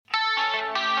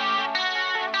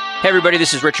Hey, everybody,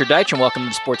 this is Richard Deitch, and welcome to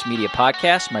the Sports Media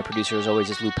Podcast. My producer, as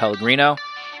always, is Lou Pellegrino.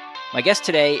 My guest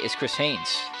today is Chris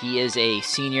Haynes. He is a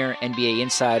senior NBA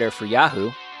insider for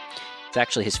Yahoo. It's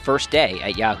actually his first day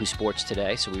at Yahoo Sports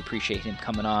today, so we appreciate him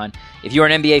coming on. If you're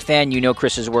an NBA fan, you know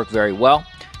Chris's work very well.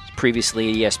 He's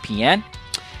previously at ESPN.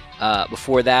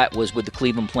 Before that was with the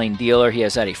Cleveland Plain Dealer. He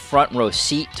has had a front row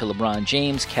seat to LeBron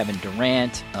James, Kevin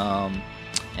Durant.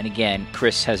 And again,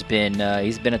 Chris has been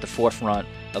he's been at the forefront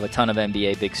of a ton of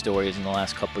NBA big stories in the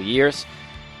last couple of years.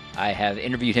 I have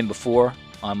interviewed him before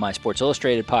on my Sports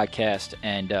Illustrated podcast,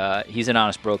 and he's an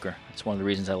honest broker. That's one of the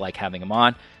reasons I like having him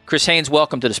on. Chris Haynes,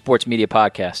 welcome to the Sports Media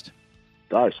Podcast.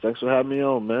 Nice. Thanks for having me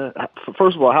on, man.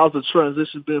 First of all, how's the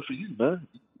transition been for you, man?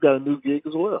 You got a new gig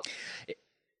as well.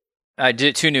 I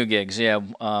did 2 new gigs, yeah.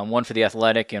 One for The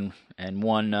Athletic and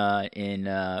one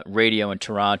in radio in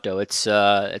Toronto. It's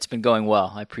been going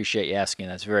well. I appreciate you asking.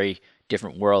 That's a very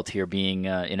different world here, being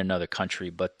in another country,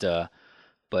 but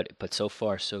so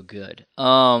far so good.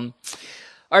 All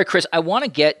right, Chris, I want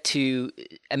to get to.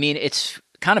 I mean, it's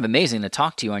kind of amazing to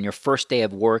talk to you on your first day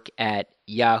of work at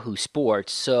Yahoo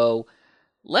Sports. So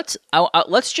let's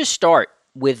just start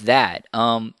with that.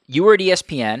 You were at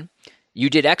ESPN. You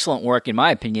did excellent work, in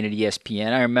my opinion, at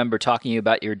ESPN. I remember talking to you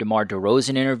about your DeMar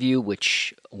DeRozan interview,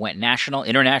 which went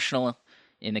international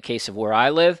in the case of where I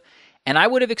live. And I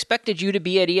would have expected you to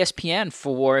be at ESPN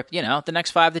for, the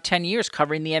next 5 to 10 years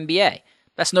covering the NBA.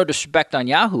 That's no disrespect on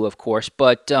Yahoo, of course,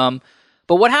 but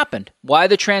what happened? Why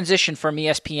the transition from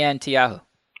ESPN to Yahoo?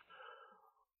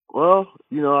 Well,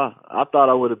 I thought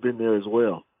I would have been there as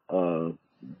well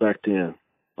back then.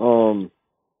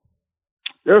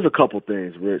 There's a couple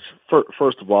things, Rich.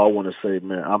 First of all, I want to say,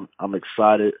 man, I'm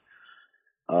excited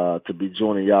to be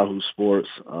joining Yahoo Sports.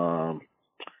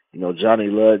 Johnny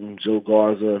Ludden, Joe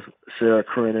Garza, Sarah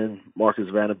Crennan, Marcus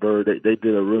Vandenberg, they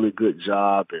did a really good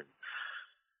job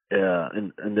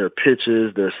in their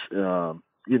pitches. They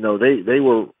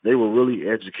were really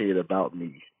educated about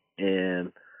me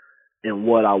and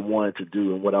what I wanted to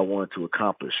do and what I wanted to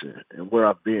accomplish and where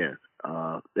I've been.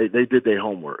 They did their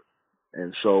homework,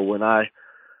 and so when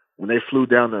they flew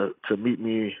down to meet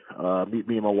me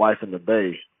and my wife in the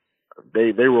Bay,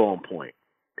 they were on point.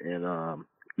 And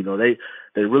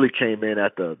they really came in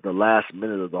at the last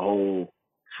minute of the whole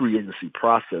free agency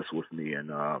process with me, and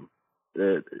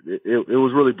it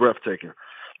was really breathtaking.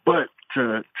 But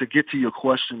to get to your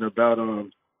question about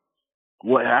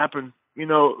what happened,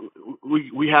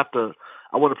 we have to.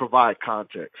 I want to provide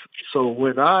context. So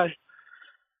when I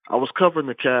was covering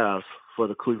the Cavs for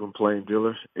the Cleveland Plain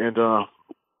Dealer, and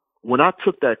when I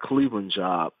took that Cleveland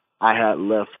job, I had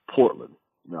left Portland.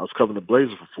 I was covering the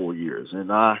Blazers for 4 years,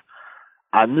 and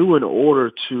I knew in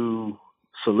order to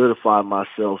solidify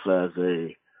myself as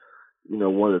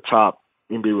one of the top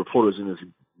NBA reporters in this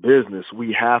business,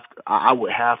 I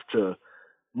would have to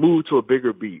move to a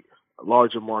bigger beat, a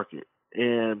larger market.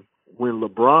 And when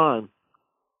LeBron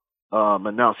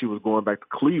announced he was going back to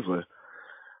Cleveland,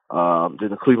 then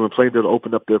the Cleveland Plain Dealer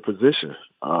opened up their position.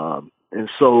 And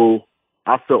so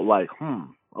I felt like,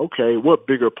 okay, what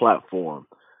bigger platform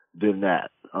than that?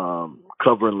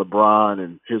 Covering LeBron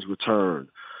and his return.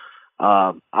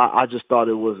 I just thought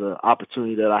it was an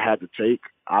opportunity that I had to take.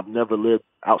 I've never lived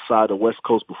outside the West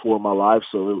Coast before in my life,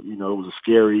 so it was a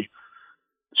scary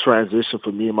transition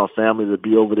for me and my family to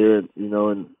be over there, and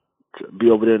to be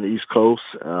over there in the East Coast.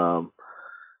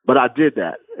 But I did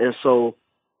that, and so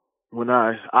when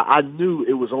I knew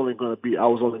it was only going to be, I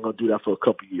was only going to do that for a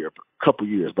couple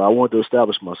years, but I wanted to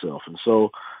establish myself, and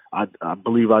so I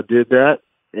believe I did that.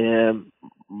 And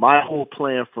my whole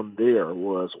plan from there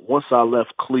was, once I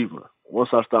left Cleveland, once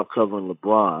I stopped covering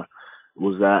LeBron,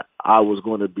 was that I was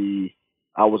going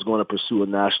to pursue a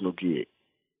national gig,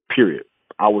 period.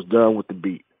 I was done with the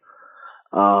beat.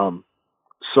 So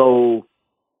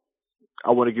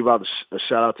I want to give out a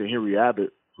shout out to Henry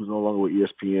Abbott, who's no longer with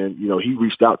ESPN. He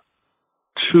reached out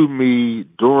to me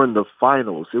during the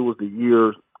finals. It was the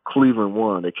year Cleveland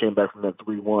won. They came back from that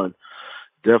 3-1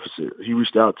 deficit. He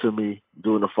reached out to me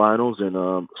during the finals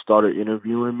and started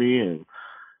interviewing me, and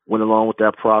went along with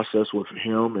that process with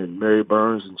him and Mary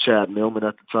Burns and Chad Millman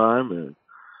at the time, and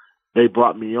they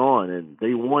brought me on, and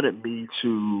they wanted me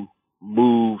to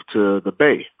move to the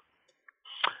Bay,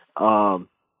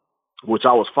 which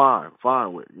I was fine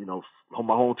with.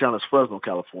 My hometown is Fresno,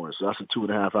 California, so that's a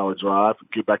 2.5-hour drive to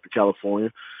get back to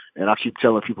California. And I keep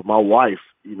telling people, my wife,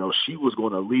 she was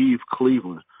going to leave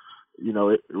Cleveland,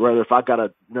 whether if I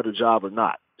got another job or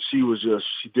not. We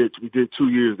did 2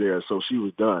 years there, so she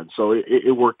was done. So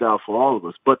it worked out for all of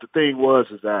us. But the thing was,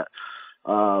 is that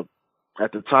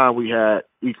at the time we had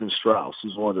Ethan Strauss,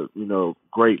 who's one of the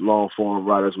great long form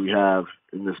writers we have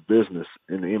in this business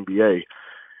in the NBA.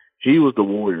 He was the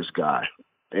Warriors guy,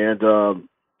 and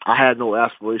I had no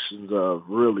aspirations of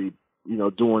really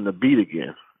doing the beat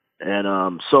again.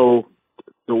 And so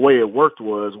the way it worked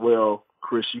was, well,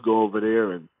 Chris, you go over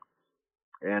there and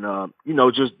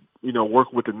just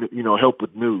work with the help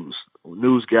with news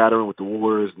gathering with the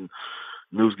Warriors and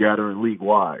news gathering league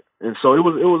wide. And so it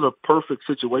was a perfect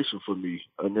situation for me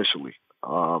initially.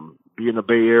 Be in the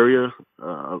Bay Area,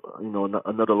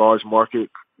 another large market,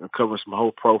 covering some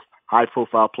high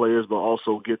profile players, but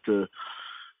also get to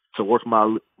work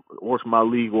my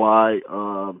league wide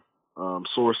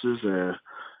sources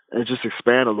and just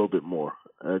expand a little bit more.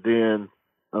 And then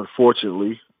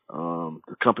unfortunately,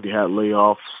 the company had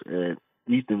layoffs, and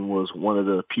Ethan was one of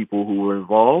the people who were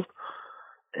involved,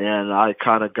 and I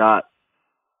kind of got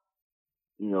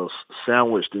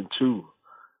sandwiched into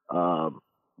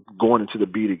going into the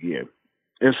beat again.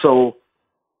 And so,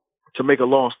 to make a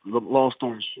long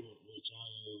story short,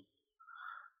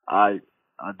 I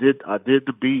did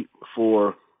the beat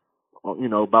for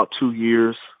about 2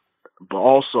 years, but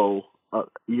also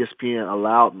ESPN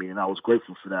allowed me, and I was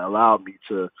grateful for that, allowed me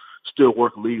to still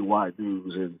work league-wide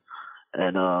news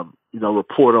and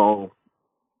report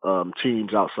on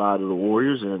teams outside of the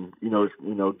Warriors, and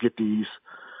get these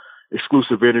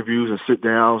exclusive interviews and sit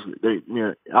downs.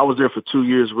 I was there for 2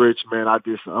 years, Rich. Man, I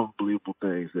did some unbelievable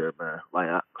things there, man.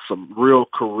 Like some real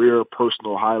career,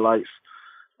 personal highlights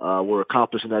were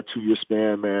accomplished in that 2 year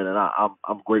span, man, and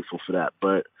I'm grateful for that.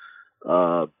 But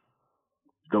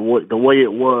the way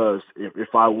it was,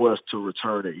 if I was to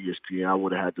return to ESPN, I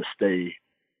would have had to stay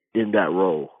in that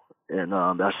role, and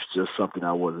that's just something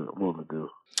I wasn't willing to do.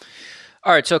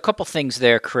 All right, so a couple things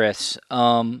there, Chris.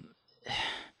 I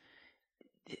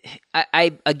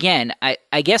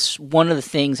guess one of the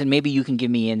things, and maybe you can give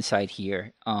me insight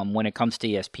here when it comes to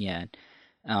ESPN.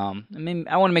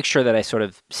 I want to make sure that I sort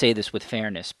of say this with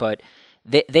fairness, but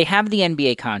they have the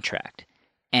NBA contract,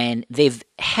 and they've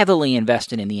heavily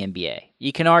invested in the NBA.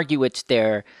 You can argue it's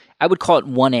I would call it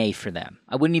 1A for them.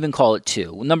 I wouldn't even call it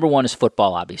 2. Number 1 is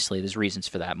football, obviously. There's reasons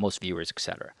for that, most viewers,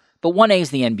 etc. But 1A is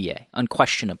the NBA,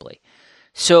 unquestionably.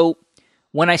 So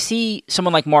when I see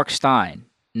someone like Mark Stein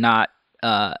not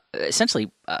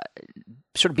essentially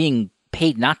sort of being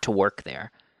paid not to work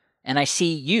there, and I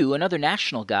see you, another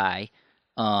national guy,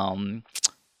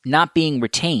 not being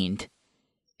retained,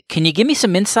 can you give me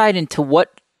some insight into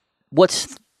what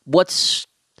the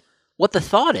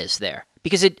thought is there?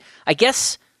 Because I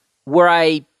guess where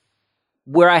I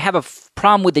have a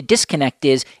problem with the disconnect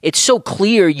is it's so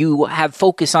clear you have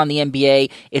focus on the NBA.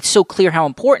 It's so clear how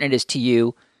important it is to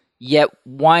you. Yet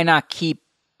why not keep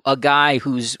a guy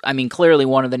who's, clearly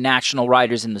one of the national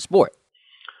writers in the sport?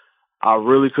 I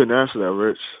really couldn't answer that,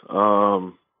 Rich.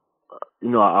 I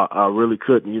really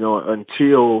couldn't.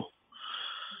 Until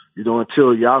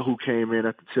Yahoo came in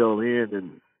at the tail end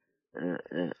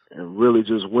and really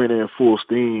just went in full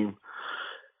steam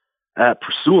at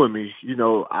pursuing me,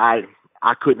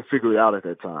 I couldn't figure it out at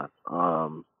that time.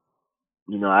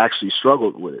 I actually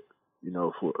struggled with it,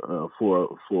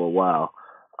 for a while.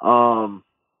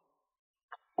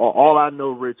 All I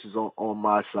know, Rich, is on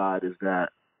my side is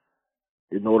that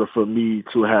in order for me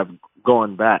to have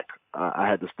gone back, I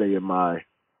had to stay in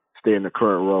the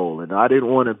current role, and I didn't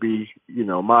want to be,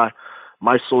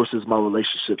 my sources, my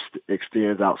relationships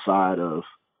extends outside of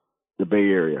the Bay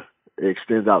Area. It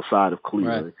extends outside of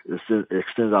Cleveland. Right. It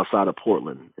extends outside of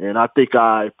Portland, and I think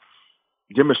I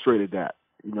demonstrated that,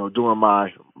 during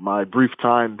my brief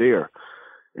time there.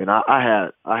 And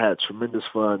I had tremendous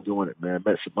fun doing it, man.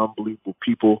 Met some unbelievable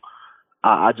people.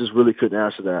 I just really couldn't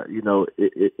answer that.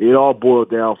 It all boiled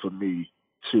down for me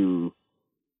to,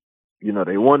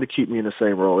 they wanted to keep me in the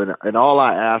same role. And all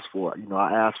I asked for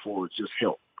was just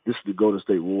help. This is the Golden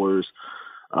State Warriors,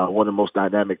 one of the most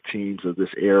dynamic teams of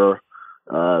this era.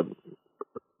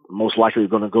 Most likely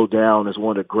going to go down as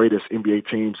one of the greatest NBA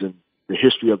teams in the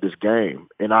history of this game.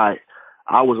 And I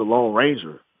was a lone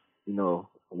ranger,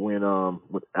 when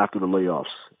after the layoffs,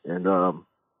 and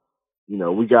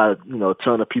we got a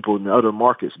ton of people in the other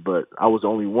markets, but I was the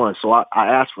only one, so I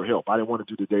asked for help. I didn't want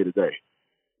to do the day to day.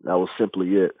 That was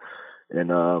simply it, and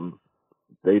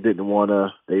they didn't want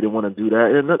to do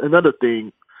that. And another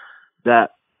thing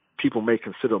that people may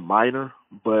consider minor,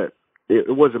 but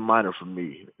it wasn't minor for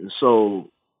me. And so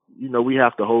we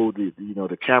have to hold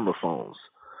the camera phones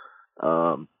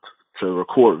to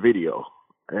record video.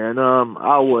 And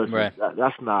I was right.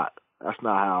 That's not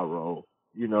how I roll.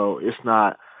 It's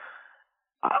not.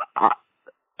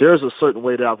 There's a certain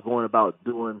way that I was going about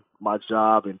doing my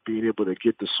job and being able to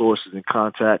get the sources and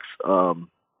contacts that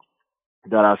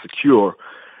I secure.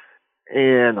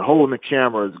 And holding the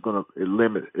camera is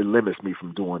it limits me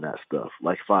from doing that stuff.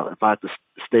 Like if I have to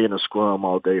stay in a scrum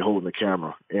all day holding the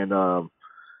camera, and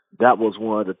that was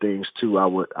one of the things too I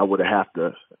would have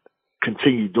to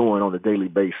continue doing on a daily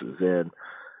basis. And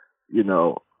you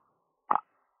know,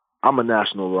 I'm a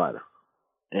national writer,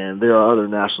 and there are other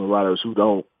national writers who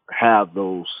don't have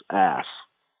those asked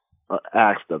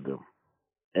of them,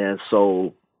 and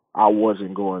so I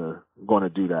wasn't going to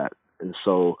do that. And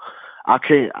so I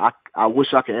can't. I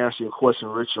wish I could answer your question,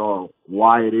 Rich, on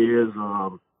why it is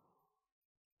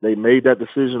they made that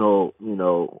decision, or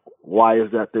why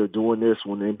is that they're doing this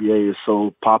when the NBA is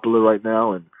so popular right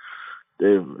now and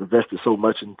they've invested so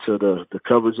much into the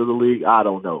coverage of the league. I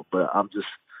don't know, but I'm just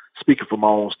speaking from my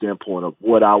own standpoint of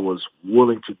what I was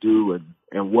willing to do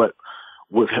and what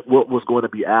was going to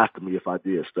be asked of me if I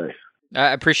did stay.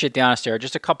 I appreciate the honesty.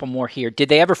 Just a couple more here. Did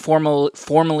they ever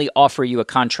formally offer you a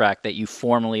contract that you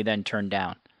formally then turned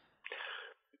down?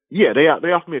 Yeah, they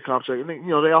offered me a contract, and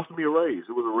they offered me a raise.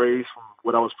 It was a raise from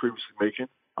what I was previously making,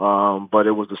 but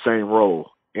it was the same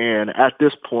role. And at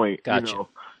this point, gotcha.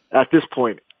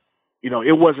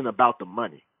 It wasn't about the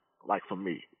money. Like for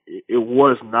me, it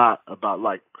was not about,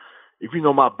 like, if you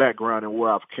know my background and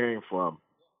where I've came from,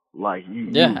 like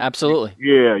absolutely.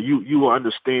 You will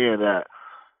understand that.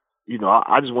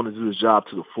 I just want to do this job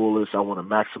to the fullest. I want to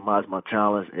maximize my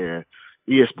talents, and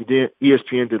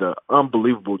ESPN did an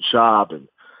unbelievable job in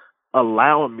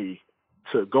allowing me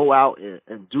to go out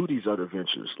and do these other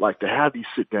ventures, like to have these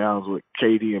sit downs with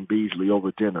KD and Beasley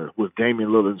over dinner, with Damian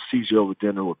Lillard and CJ over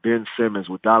dinner, with Ben Simmons,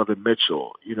 with Donovan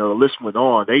Mitchell. The list went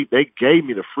on. They gave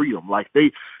me the freedom. Like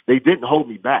they didn't hold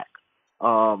me back.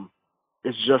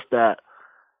 It's just that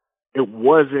it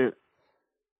wasn't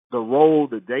the role,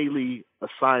 the daily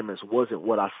assignments wasn't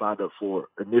what I signed up for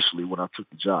initially when I took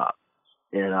the job.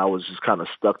 And I was just kind of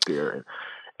stuck there.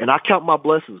 And I count my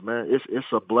blessings, man.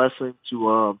 It's a blessing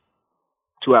to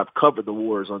have covered the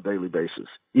Warriors on a daily basis,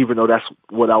 even though that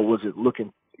wasn't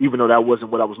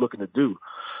what I was looking to do.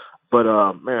 But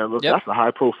man, look, That's a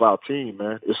high profile team,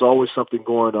 man. It's always something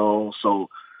going on. So,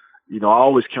 I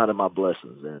always counted my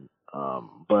blessings. And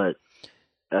but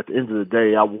at the end of the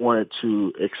day, I wanted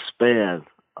to expand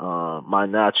my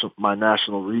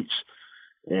national reach,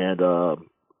 and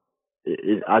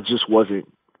I just wasn't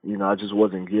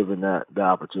given that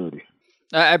opportunity.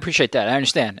 I appreciate that. I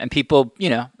understand. And people,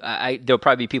 there'll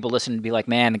probably be people listening to be like,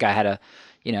 man, the guy had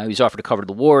he was offered to cover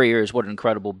the Warriors. What an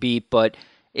incredible beat. But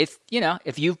if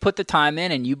you've put the time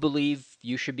in and you believe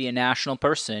you should be a national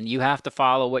person, you have to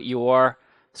follow what your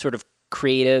sort of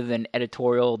creative and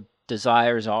editorial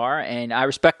desires are. And I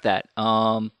respect that.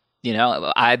 I've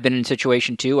been in a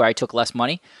situation too where I took less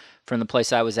money from the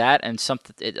place I was at. And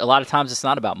a lot of times it's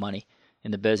not about money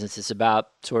in the business. It's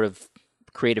about sort of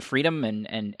creative freedom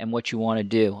and what you want to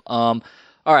do. All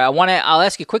right, I'll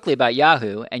ask you quickly about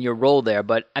Yahoo and your role there,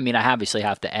 but I mean, I obviously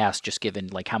have to ask just given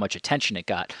like how much attention it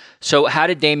got. So how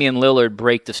did Damian Lillard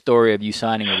break the story of you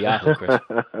signing with Yahoo, Chris?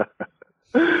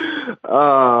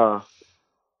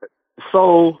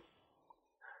 So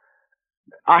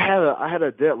I had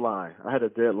a deadline. I had a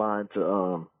deadline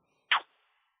to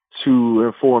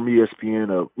inform ESPN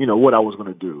of what I was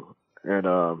going to do, and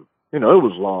it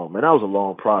was long, man. That was a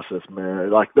long process, man.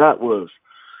 Like that was,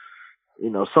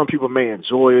 some people may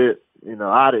enjoy it.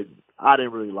 I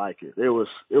didn't really like it. There was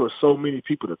so many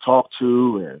people to talk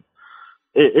to, and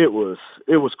it was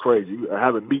crazy.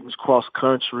 Having meetings cross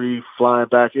country, flying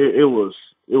back. It was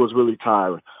really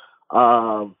tiring.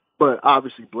 But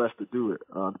obviously blessed to do it,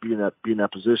 to be in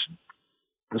that position.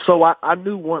 And so I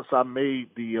knew once I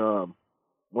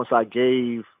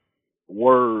gave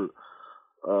word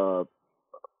to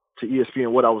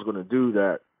ESPN what I was going to do,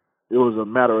 that it was a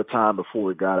matter of time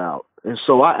before it got out. And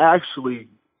so I actually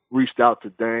reached out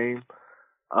to Dame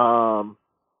probably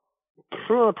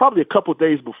a couple of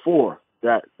days before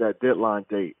that deadline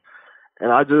date.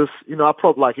 And I just, I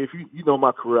probably, like, if you know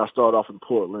my career, I started off in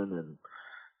Portland,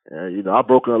 and I've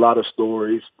broken a lot of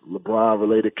stories, LeBron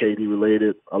related, KD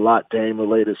related, a lot Dame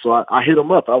related. So I hit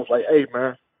him up. I was like, hey,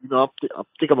 man, I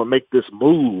think I'm going to make this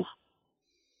move.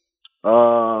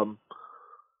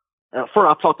 And first,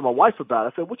 I talked to my wife about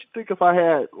it. I said, what you think if I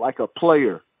had like a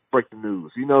player break the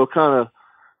news, kind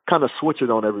of switch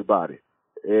it on everybody?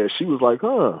 And she was like,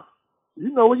 huh,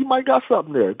 you might got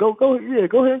something there. Go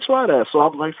ahead and try that. So I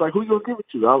was like, who you going to give it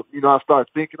to? I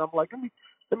started thinking, I'm like,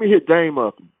 let me hit Dame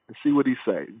up and see what he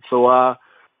say. So I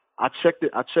checked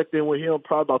in with him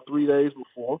probably about 3 days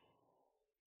before.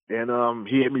 And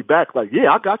he hit me back like,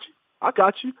 yeah, I got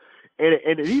you.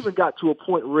 And it even got to a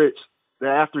point, Rich, that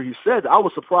after he said, I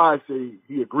was surprised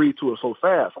he agreed to it so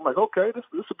fast. I'm like, okay, this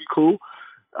would be cool.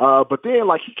 But then,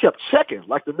 like, he kept checking,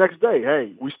 like, the next day,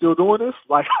 hey, we still doing this?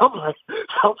 Like, I'm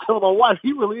telling my wife,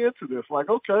 he really into this. Like,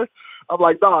 okay. I'm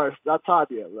like, no, it's not time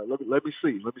yet. Like, let me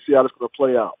see. Let me see how this is going to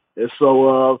play out. And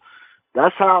so,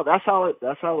 that's how it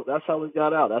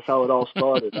got out. That's how it all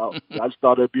started. I just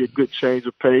thought it'd be a good change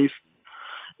of pace.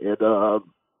 And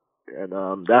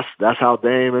that's how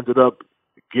Dame ended up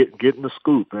getting the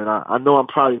scoop. And I know I'm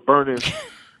probably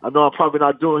I know I'm probably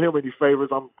not doing him any favors.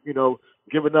 I'm,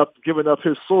 giving up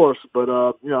his source, but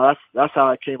that's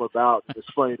how it came about. It's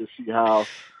funny to see how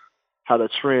the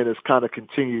trend has kind of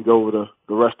continued over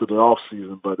the rest of the off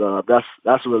season, but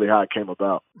that's really how it came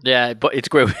about. Yeah, but it's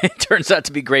great. It turns out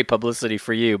to be great publicity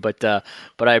for you, but I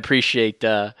appreciate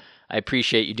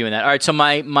you doing that. All right, so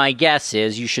my guess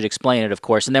is you should explain it, of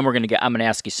course, and then I'm going to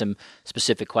ask you some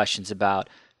specific questions about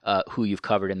who you've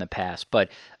covered in the past. But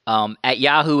at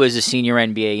Yahoo, as a senior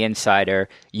NBA insider,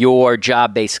 your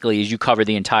job basically is you cover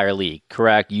the entire league,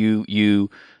 correct? You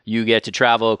get to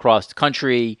travel across the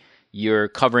country. You're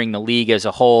covering the league as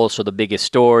a whole, so the biggest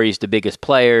stories, the biggest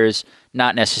players,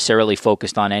 not necessarily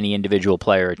focused on any individual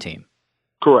player or team.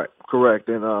 Correct,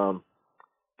 and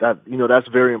that's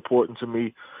very important to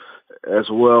me, as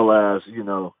well as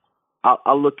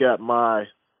I look at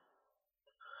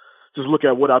look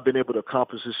at what I've been able to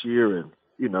accomplish this year, and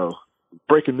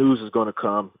breaking news is going to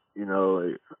come,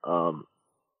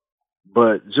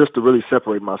 but just to really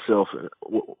separate myself,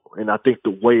 and I think the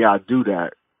way I do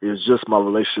that is just my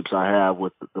relationships I have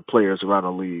with the players around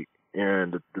the league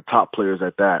and the top players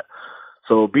at that.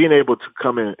 So being able to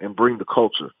come in and bring the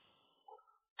culture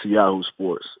to Yahoo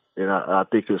Sports, and I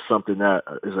think it's something that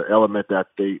is an element that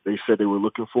they said they were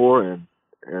looking for, and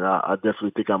I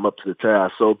definitely think I'm up to the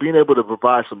task. So being able to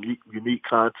provide some unique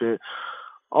content,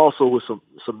 also with some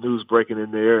news breaking in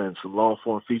there and some long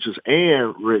form features,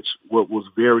 and Rich, what was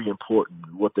very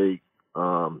important, what they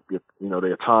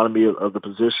the autonomy of the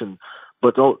position,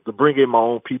 but to bring in my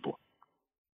own people.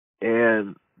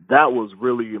 And that was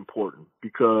really important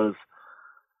because,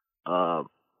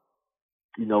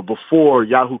 before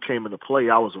Yahoo came into play,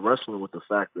 I was wrestling with the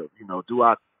fact that, do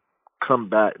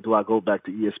I go back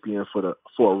to ESPN for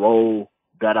a role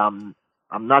that I'm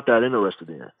not that interested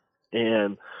in?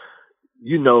 And,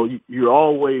 you're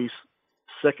always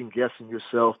second guessing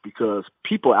yourself because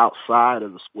people outside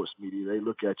of the sports media, they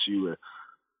look at you and,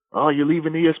 oh, you're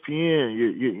leaving ESPN.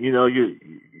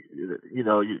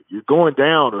 You're going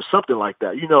down or something like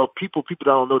that. People that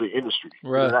don't know the industry.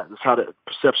 Right. That's how the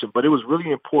perception. But it was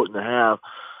really important to have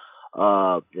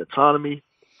the autonomy,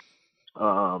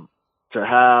 to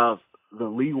have the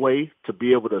leeway to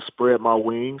be able to spread my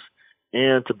wings,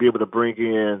 and to be able to bring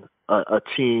in a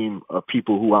team of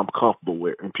people who I'm comfortable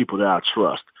with and people that I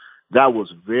trust. That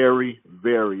was very,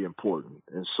 very important.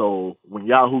 And so when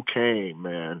Yahoo came,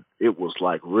 man, it was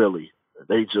like really,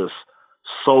 they just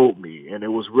sold me. And it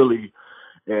was really,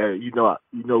 you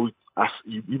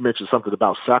mentioned something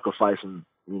about sacrificing,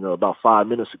 about 5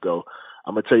 minutes ago.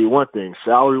 I'm going to tell you one thing,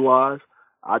 salary-wise,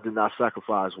 I did not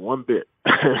sacrifice one bit.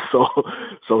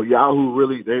 So Yahoo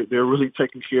really, they're really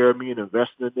taking care of me and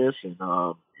investing in this. And,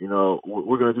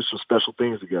 we're going to do some special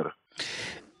things together.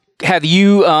 Have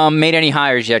you made any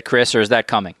hires yet, Chris, or is that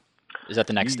coming? Is that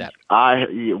the next step?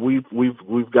 We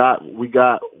got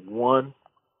one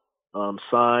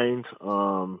signed,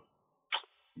 I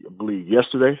believe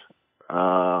yesterday.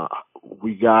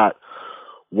 We got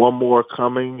one more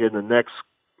coming in the next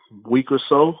week or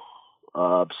so.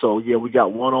 We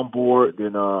got one on board.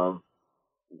 Then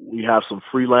we have some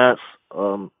freelance.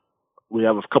 We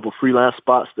have a couple freelance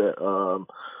spots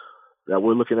that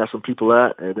we're looking at some people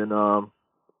at, and then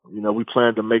we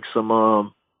plan to make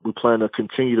some. We plan to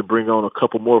continue to bring on a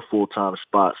couple more full-time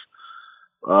spots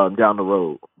down the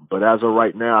road. But as of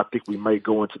right now, I think we may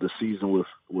go into the season with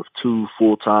 2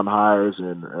 full-time hires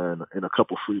and a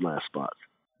couple freelance spots.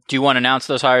 Do you want to announce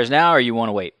those hires now, or you want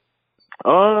to wait?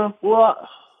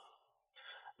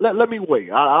 Let me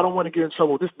wait. I don't want to get in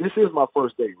trouble. This is my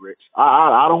first day, Rich.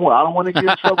 I don't want to get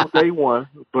in trouble day one.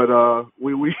 But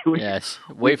we yes.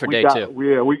 Wait for day 2.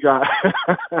 Yeah, we got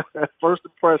first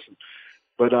impression.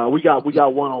 But we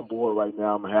got one on board right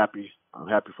now. I'm happy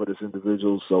for this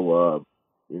individual. So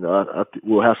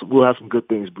we'll have some good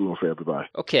things brewing for everybody.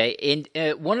 Okay, and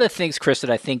one of the things, Chris, that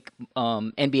I think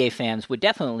NBA fans would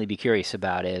definitely be curious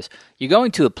about is you're going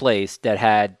to a place that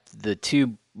had the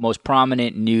 2 most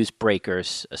prominent news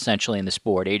breakers essentially in the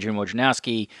sport, Adrian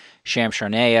Wojnarowski, Shams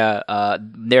Charania.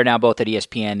 They're now both at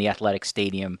ESPN, the Athletic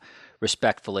Stadium,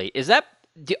 respectfully. Is that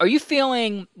Are you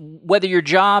feeling, whether your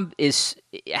job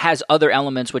has other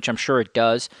elements, which I'm sure it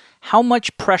does, how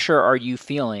much pressure are you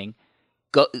feeling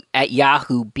at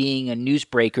Yahoo being a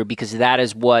newsbreaker, because that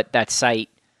is what that site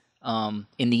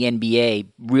in the NBA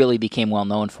really became well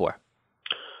known for?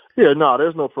 Yeah, no,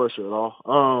 there's no pressure at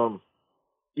all.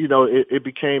 It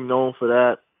became known for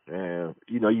that. And,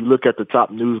 you look at the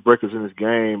top newsbreakers in this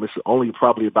game, it's only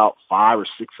probably about 5 or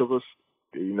 6 of us,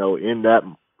 in that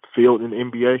field in the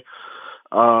NBA.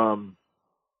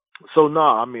 So no,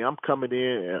 I mean, I'm coming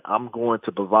in and I'm going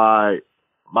to provide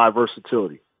my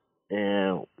versatility.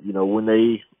 And, when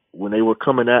they were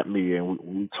coming at me and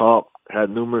we talked, had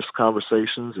numerous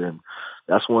conversations, and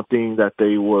that's one thing that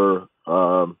they were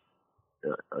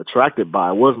attracted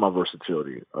by was my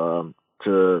versatility,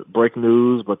 to break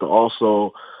news, but to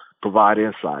also provide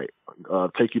insight,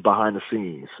 take you behind the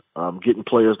scenes, getting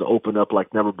players to open up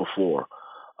like never before.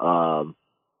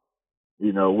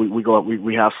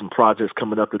 We have some projects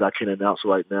coming up that I can't announce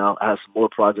right now. I have some more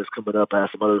projects coming up. I have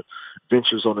some other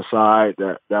ventures on the side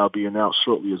that'll be announced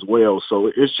shortly as well. So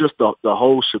it's just the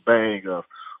whole shebang of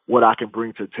what I can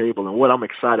bring to the table and what I'm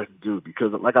excited to do.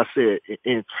 Because, like I said,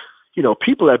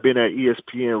 people have been at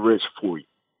ESPN, Rich, for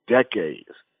decades,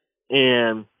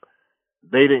 and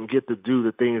they didn't get to do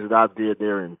the things that I did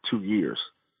there in 2 years.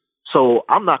 So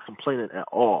I'm not complaining at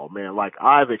all, man. Like,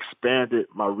 I've expanded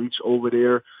my reach over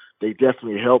there. They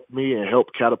definitely helped me and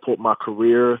helped catapult my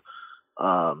career.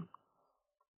 So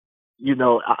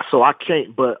I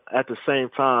can't, but at the same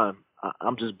time,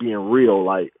 I'm just being real.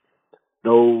 Like,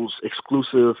 those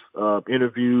exclusive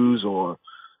interviews or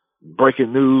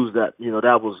breaking news, that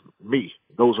was me.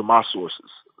 Those are my sources.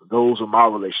 Those are my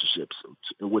relationships,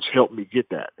 which helped me get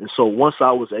that. And so once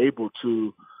I was able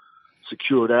to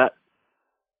secure that,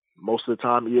 most of the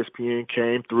time ESPN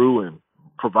came through and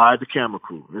provided the camera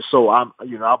crew. And so I'm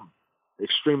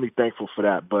extremely thankful for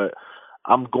that. But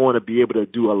I'm going to be able to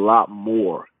do a lot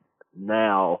more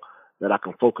now that I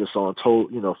can focus on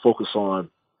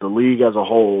the league as a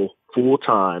whole full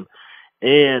time,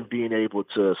 and being able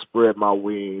to spread my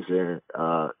wings and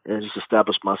just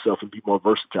establish myself and be more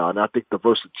versatile. And I think the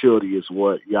versatility is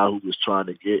what Yahoo is trying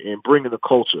to get, and bringing the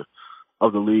culture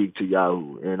of the league to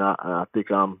Yahoo. And I think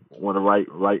I'm one of the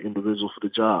right individual for the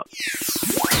job.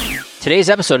 Today's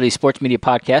episode of the Sports Media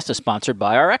Podcast is sponsored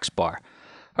by RX Bar.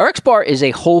 RX Bar is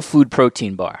a whole food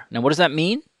protein bar. Now, what does that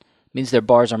mean? It means their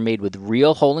bars are made with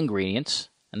real whole ingredients,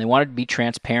 and they wanted to be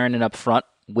transparent and upfront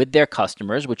with their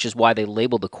customers, which is why they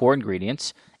label the core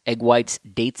ingredients, egg whites,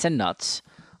 dates, and nuts,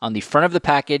 on the front of the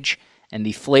package, and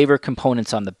the flavor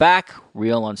components on the back,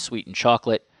 real unsweetened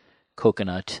chocolate,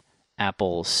 coconut,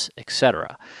 apples,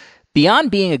 etc.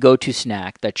 Beyond being a go-to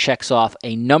snack that checks off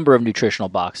a number of nutritional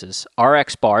boxes,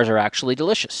 RX bars are actually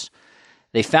delicious.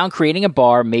 They found creating a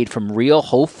bar made from real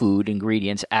whole food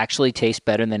ingredients actually tastes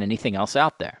better than anything else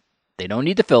out there. They don't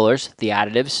need the fillers, the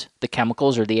additives, the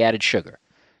chemicals, or the added sugar.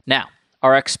 Now,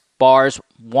 RX bars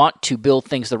want to build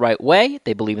things the right way.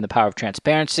 They believe in the power of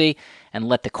transparency and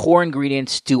let the core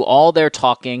ingredients do all their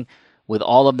talking, with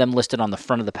all of them listed on the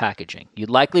front of the packaging. You'd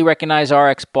likely recognize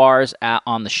RX bars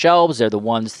on the shelves. They're the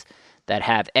ones that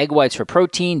have egg whites for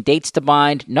protein, dates to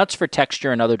bind, nuts for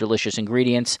texture, and other delicious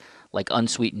ingredients like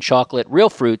unsweetened chocolate, real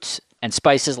fruits, and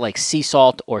spices like sea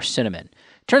salt or cinnamon.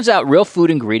 Turns out real food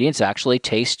ingredients actually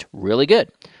taste really good.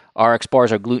 RX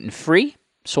bars are gluten-free,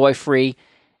 soy-free,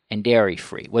 and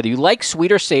dairy-free. Whether you like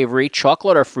sweet or savory,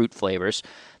 chocolate or fruit flavors,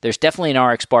 there's definitely an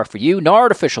RX bar for you. No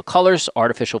artificial colors,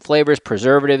 artificial flavors,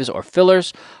 preservatives, or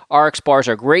fillers. RX bars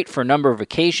are great for a number of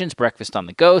occasions: breakfast on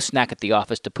the go, snack at the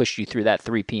office to push you through that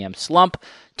 3 p.m. slump.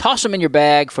 Toss them in your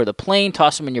bag for the plane.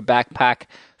 Toss them in your backpack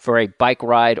for a bike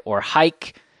ride or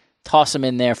hike. Toss them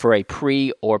in there for a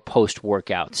pre- or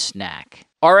post-workout snack.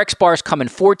 RX bars come in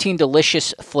 14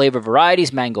 delicious flavor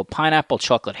varieties: mango, pineapple,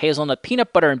 chocolate hazelnut,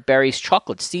 peanut butter and berries,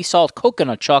 chocolate sea salt,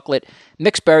 coconut chocolate,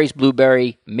 mixed berries,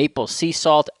 blueberry, maple sea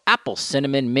salt, apple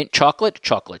cinnamon, mint chocolate,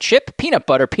 chocolate chip, peanut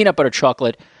butter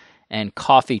chocolate, and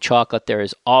coffee chocolate. There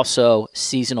is also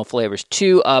seasonal flavors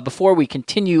too. Before we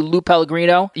continue, Lou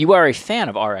Pellegrino, you are a fan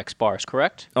of RX bars,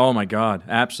 correct? Oh my God,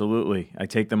 absolutely. I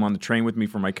take them on the train with me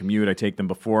for my commute. I take them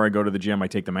before I go to the gym. I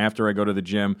take them after I go to the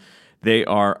gym. They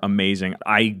are amazing.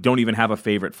 I don't even have a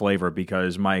favorite flavor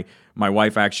because my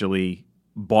wife actually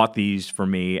bought these for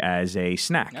me as a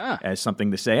snack, as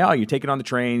something to say, oh, you take it on the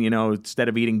train, instead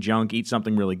of eating junk, eat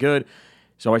something really good.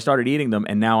 So I started eating them,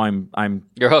 and now I'm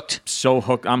You're hooked. So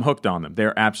hooked. I'm hooked on them.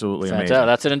 They're absolutely amazing.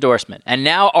 That's an endorsement. And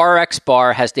now RX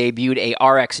Bar has debuted a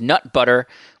RX Nut Butter,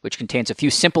 which contains a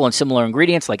few simple and similar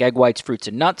ingredients like egg whites, fruits,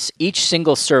 and nuts. Each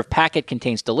single-serve packet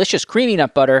contains delicious creamy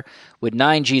nut butter with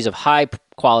 9 Gs of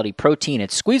high-quality protein.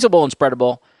 It's squeezable and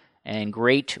spreadable and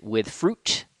great with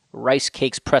fruit, rice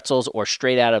cakes, pretzels, or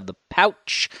straight out of the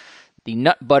pouch. The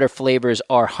nut butter flavors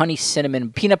are honey,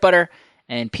 cinnamon, peanut butter,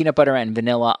 and peanut butter and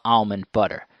vanilla almond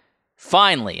butter.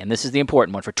 Finally, and this is the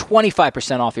important one, for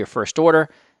 25% off your first order,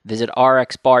 visit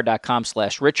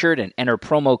rxbar.com/Richard and enter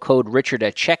promo code Richard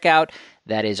at checkout.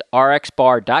 That is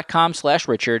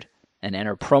rxbar.com/Richard and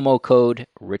enter promo code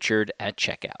Richard at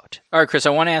checkout. All right, Chris,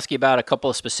 I want to ask you about a couple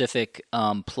of specific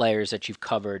players that you've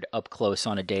covered up close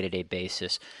on a day-to-day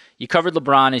basis. You covered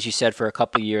LeBron, as you said, for a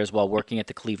couple of years while working at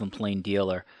the Cleveland Plain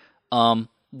Dealer.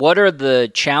 What are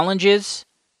the challenges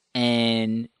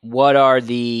and what are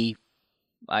the,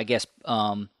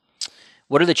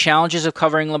 what are the challenges of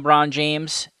covering LeBron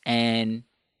James and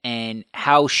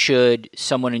how should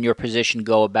someone in your position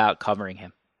go about covering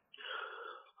him?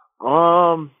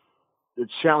 The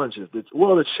challenges. The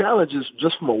challenges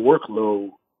just from a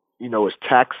workload, is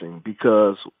taxing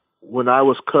because when I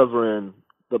was covering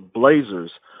the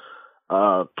Blazers,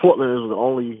 Portland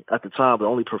was at the time, the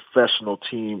only professional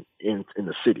team in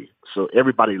the city. So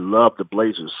everybody loved the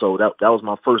Blazers. So that was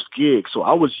my first gig. So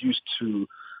I was used to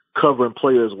covering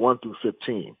players 1 through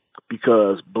 15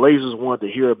 because Blazers wanted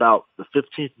to hear about the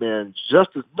 15th man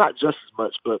not just as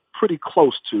much, but pretty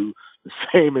close to the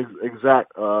same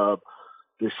exact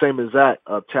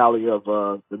tally of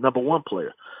the number one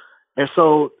player. And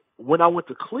so when I went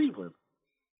to Cleveland,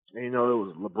 it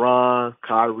was LeBron,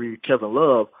 Kyrie, Kevin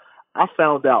Love, I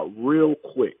found out real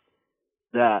quick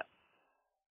that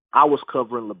I was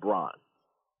covering LeBron.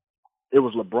 It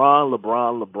was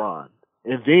LeBron.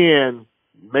 And then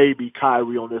maybe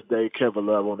Kyrie on this day, Kevin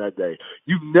Love on that day.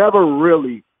 You never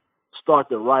really start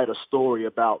to write a story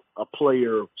about a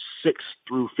player 6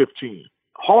 through 15.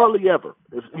 Hardly ever.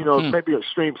 Maybe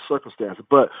extreme circumstances.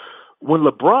 But when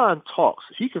LeBron talks,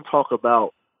 he can talk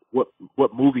about what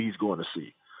movie he's going to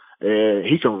see. And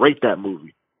he can rate that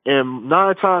movie. And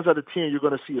 9 times out of 10, you're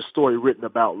going to see a story written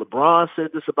about LeBron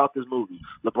said this about this movie.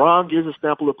 LeBron gives a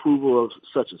stamp of approval of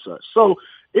such and such. So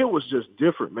it was just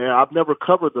different, man. I've never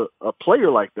covered a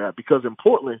player like that because in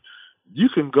Portland, you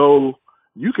can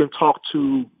talk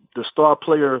to the star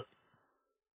player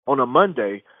on a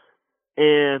Monday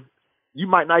and you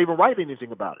might not even write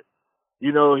anything about it.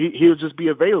 He'll just be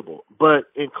available. But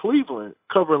in Cleveland,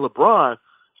 covering LeBron,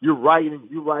 you're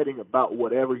writing about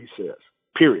whatever he says,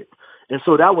 period. And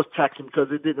so that was taxing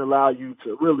because it didn't allow you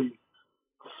to really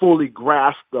fully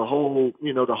grasp the whole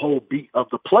beat of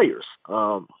the players,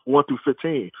 1 through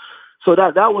 15. So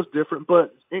that was different.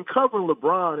 But in covering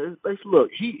LeBron, it's basically, look,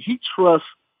 he trusts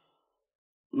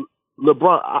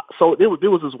LeBron. So there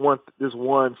was this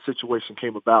one situation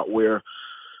came about where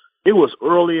it was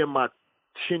early in my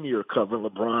tenure covering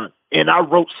LeBron, and I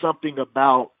wrote something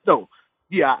about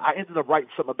I ended up writing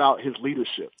something about his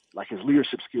leadership, like his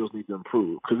leadership skills need to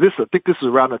improve. Because I think this is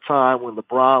around the time when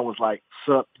LeBron was like,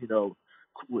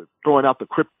 throwing out the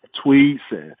cryptic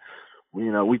tweets, and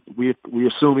we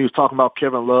assumed he was talking about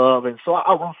Kevin Love, and so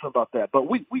I wrote something about that. But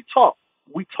we talked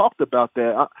about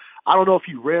that. I don't know if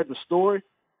you read the story,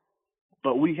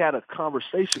 but we had a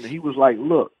conversation, and he was like,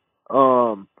 "Look,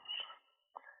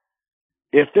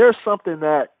 if there's something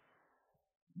that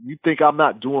you think I'm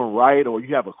not doing right, or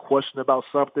you have a question about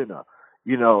something, or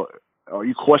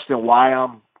you question why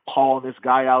I'm calling this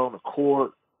guy out on the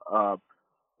court,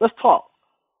 let's talk.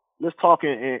 Let's talk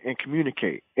and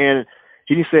communicate." And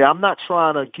he said, "I'm not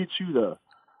trying to get you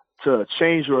to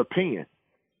change your opinion,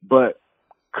 but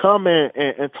come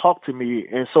and talk to me,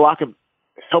 and so I can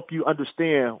help you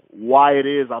understand why it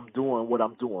is I'm doing what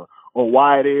I'm doing, or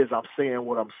why it is I'm saying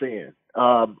what I'm saying,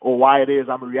 or why it is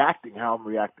I'm reacting how I'm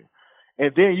reacting."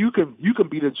 And then you can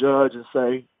be the judge and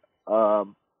say,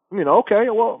 okay,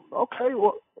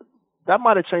 well, that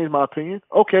might have changed my opinion.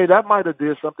 Okay, that might have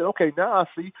did something. Okay, now I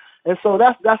see. And so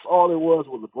that's all it was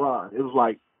with LeBron. It was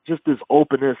like just this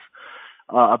openness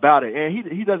about it. And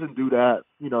he doesn't do that.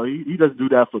 He doesn't do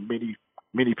that for many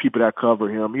people that cover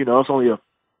him. It's only a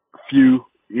few.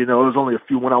 It was only a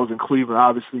few when I was in Cleveland.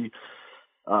 Obviously,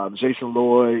 Jason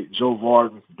Lloyd, Joe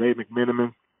Varden, Dave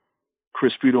McMenamin,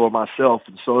 Chris Fito, and myself.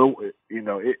 And so, he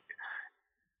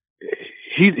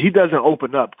doesn't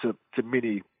open up to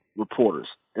many reporters.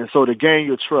 And so to gain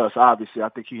your trust, obviously, I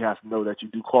think he has to know that you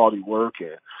do quality work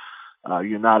and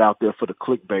you're not out there for the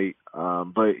clickbait.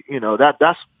 But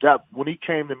that's when he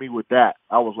came to me with that,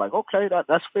 I was like, okay,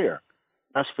 that's fair.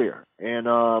 That's fair. And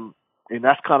And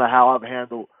that's kind of how I've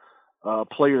handled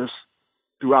players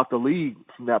throughout the league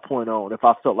from that point on. If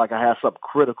I felt like I had something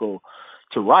critical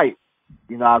to write,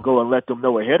 I'll go and let them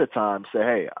know ahead of time, say,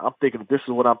 hey, I'm thinking this is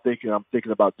what I'm thinking. I'm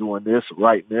thinking about doing this,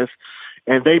 writing this.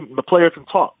 And the player can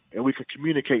talk and we can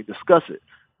communicate, discuss it.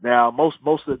 Now, most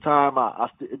of the time,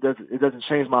 it doesn't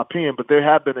change my opinion, but there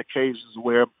have been occasions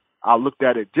where I looked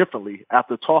at it differently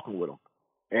after talking with them.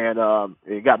 And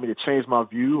it got me to change my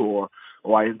view, or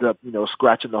I ended up,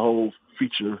 scratching the whole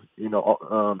feature,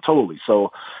 totally.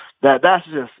 So that's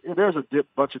just, there's a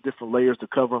bunch of different layers to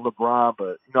covering LeBron,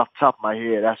 but off the top of my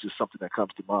head, that's just something that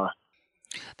comes to mind.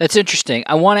 That's interesting.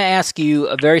 I want to ask you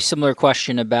a very similar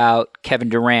question about Kevin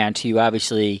Durant, who you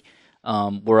obviously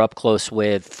were up close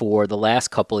with for the last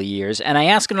couple of years, and I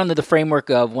ask it under the framework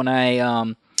of when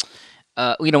I.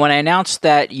 When I announced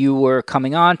that you were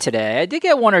coming on today, I did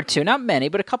get one or two, not many,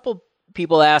 but a couple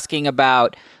people asking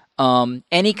about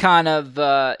any kind of,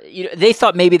 they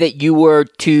thought maybe that you were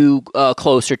too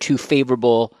close or too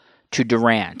favorable to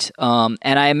Durant. And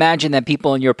I imagine that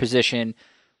people in your position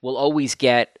will always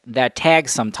get that tag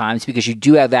sometimes because you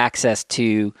do have access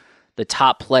to the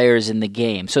top players in the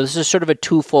game. So this is sort of a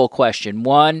twofold question.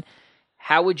 One,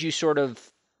 how would you sort of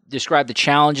describe the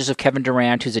challenges of Kevin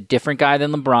Durant, who's a different guy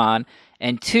than LeBron?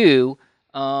 And two,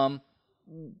 how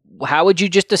would you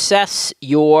just assess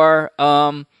your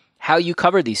how you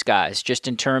cover these guys, just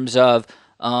in terms of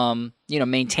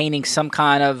maintaining some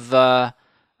kind of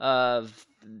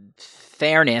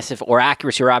fairness, or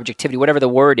accuracy, or objectivity, whatever the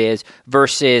word is,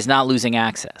 versus not losing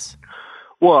access?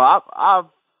 Well, I've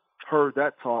heard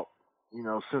that talk,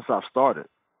 since I've started,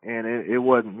 and it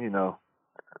wasn't,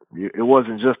 it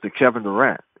wasn't just to Kevin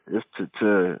Durant. It's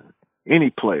to any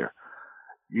player.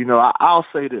 I'll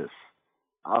say this,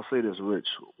 Rich.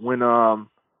 When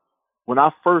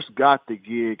I first got the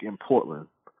gig in Portland,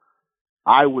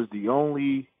 I was the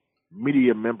only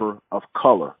media member of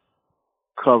color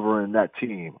covering that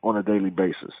team on a daily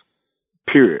basis,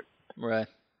 period. Right.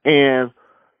 And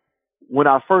when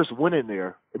I first went in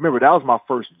there, remember, that was my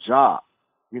first job.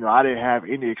 I didn't have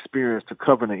any experience to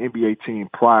covering an NBA team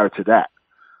prior to that.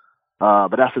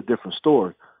 But that's a different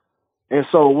story. And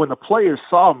so when the players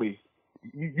saw me,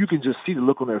 you can just see the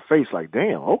look on their face like,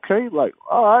 damn, okay, like,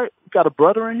 all right, got a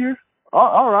brother in here?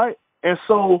 All right. And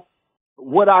so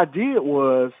what I did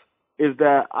is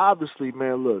that obviously,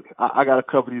 man, look, I got to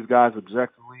cover these guys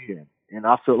objectively, and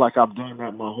I feel like I've done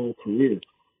that my whole career.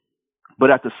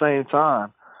 But at the same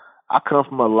time, I come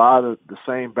from a lot of the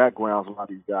same backgrounds a lot of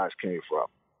these guys came from.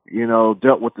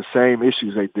 Dealt with the same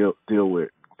issues they deal with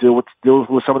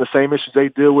some of the same issues they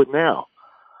deal with now.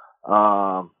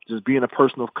 Just being a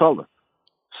person of color.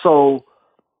 So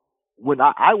when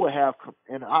I would have,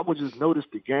 and I would just notice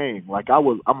the game, like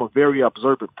I'm a very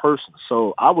observant person.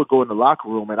 So I would go in the locker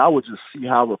room and I would just see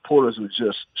how reporters would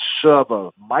just shove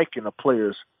a mic in a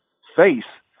player's face,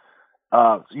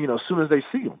 as soon as they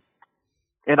see him.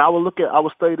 And I would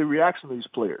study the reaction of these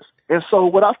players. And so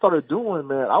what I started doing,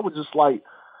 man, I would just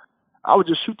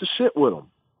shoot the shit with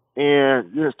them.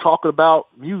 And just talking about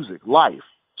music, life,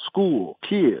 school,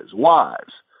 kids,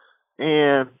 wives.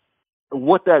 And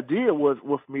what that did was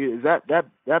with me is that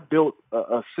built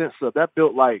a sense of, that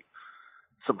built like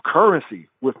some currency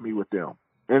with them.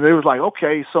 And it was like,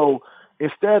 okay, so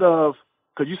instead of,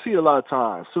 because you see a lot of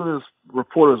times, as soon as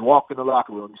reporters walk in the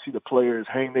locker room, you see the players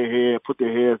hang their head, put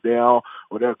their heads down,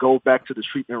 or they'll go back to the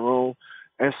treatment room.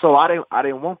 And so I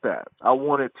didn't want that. I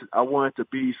wanted to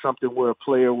be something where a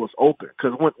player was open.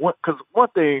 Because one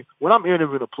thing, when I'm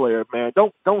interviewing a player, man,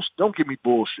 don't give me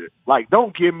bullshit. Like,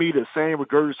 don't give me the same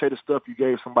regurgitated stuff you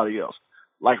gave somebody else.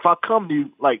 Like, if I come to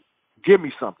you, like, give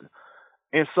me something.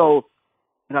 And so,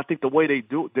 and I think the way they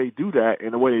do that,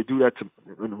 and the way they do that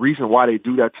and the reason why they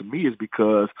do that to me is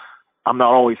because I'm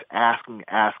not always asking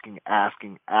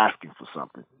for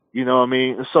something. You know what I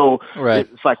mean? And so right.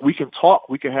 It's like we can talk,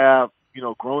 we can have,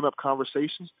 grown-up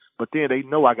conversations, but then they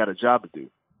know I got a job to do.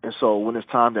 And so when it's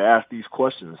time to ask these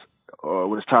questions, or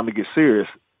when it's time to get serious,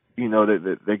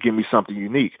 they give me something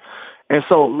unique. And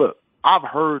so, look, I've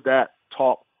heard that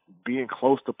talk being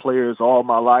close to players all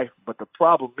my life, but the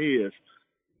problem is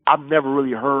I've never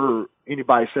really heard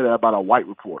anybody say that about a white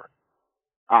reporter.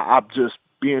 I'm just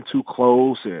being too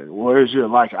close, and where's your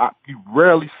like? You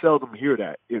rarely, seldom hear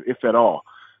that, if at all.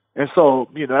 And so,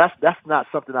 that's not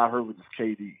something I heard with this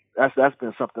KD. That's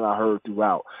been something I heard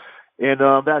throughout. And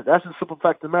that's a simple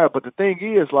fact of the matter. But the thing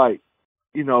is, like,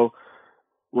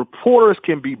 reporters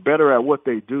can be better at what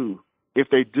they do if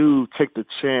they do take the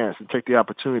chance and take the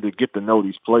opportunity to get to know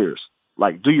these players.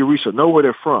 Like, do your research, know where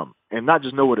they're from, and not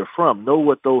just know where they're from, know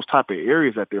what those type of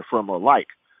areas that they're from are like.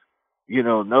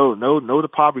 know the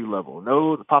poverty level,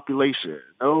 know the population,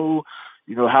 know,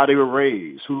 how they were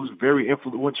raised, who's very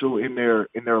influential in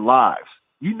their lives.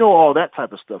 You know all that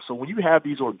type of stuff. So when you have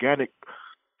these organic,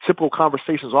 simple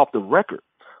conversations off the record,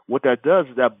 what that does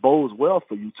is that bodes well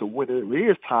for you to when it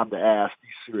is time to ask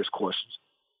these serious questions,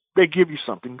 they give you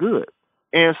something good.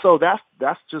 And so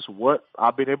that's just what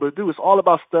I've been able to do. It's all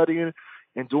about studying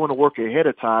and doing the work ahead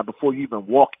of time before you even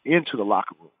walk into the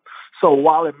locker room. So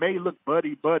while it may look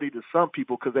buddy-buddy to some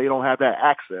people because they don't have that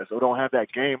access or don't have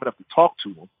that game enough to talk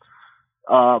to them,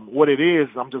 what it is,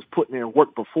 I'm just putting in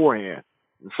work beforehand.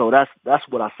 And so that's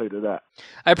what I say to that.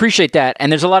 I appreciate that.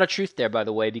 And there's a lot of truth there, by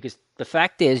the way, because the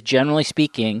fact is, generally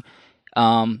speaking,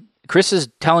 Chris is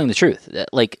telling the truth.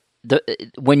 Like,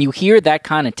 when you hear that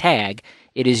kind of tag,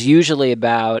 it is usually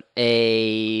about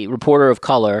a reporter of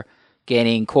color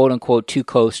getting, quote-unquote, too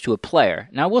close to a player.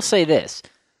 Now, I will say this.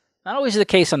 Not always the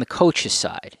case on the coach's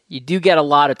side. You do get a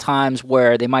lot of times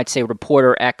where they might say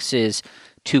reporter X is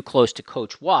too close to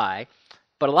Coach Y,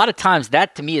 but a lot of times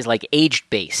that to me is like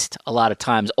age-based. A lot of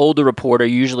times, older reporter,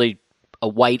 usually a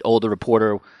white older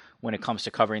reporter when it comes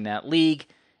to covering that league,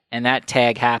 and that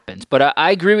tag happens. But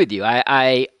I agree with you.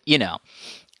 I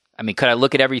could I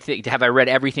look at everything? Have I read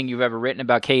everything you've ever written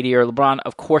about KD or LeBron?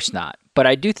 Of course not. But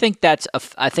I do think that's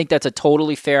a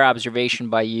totally fair observation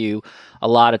by you. A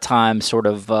lot of times, sort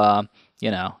of,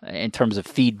 in terms of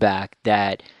feedback,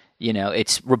 that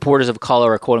it's reporters of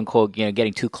color are quote unquote,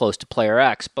 getting too close to player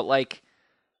X. But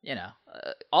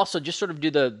also just sort of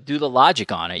do the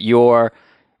logic on it.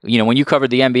 When you covered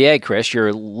the NBA, Chris,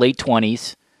 you're late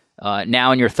 20s,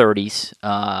 now in your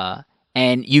 30s,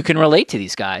 and you can relate to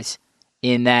these guys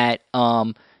in that.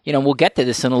 We'll get to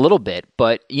this in a little bit,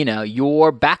 but,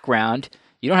 your background,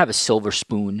 you don't have a silver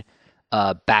spoon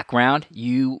background.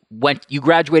 You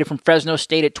graduated from Fresno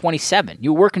State at 27.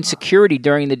 You work in security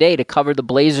during the day to cover the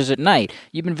Blazers at night.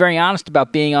 You've been very honest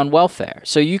about being on welfare.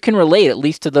 So you can relate at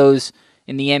least to those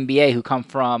in the NBA who come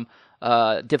from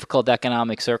difficult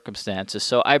economic circumstances.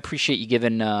 So I appreciate you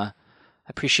giving that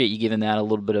a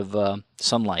little bit of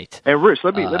sunlight. And Rich,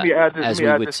 let me add this.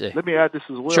 Let me add this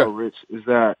as well, Sure. Rich, is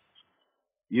that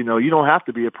you don't have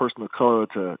to be a person of color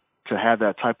to have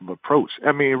that type of approach.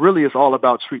 I mean, really, it's all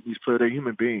about treating these players. They're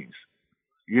human beings,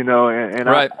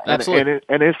 Right, absolutely.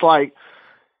 And it's like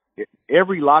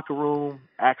every locker room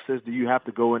access. Do you have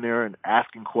to go in there and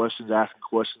asking questions?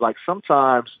 Like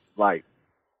sometimes, like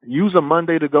use a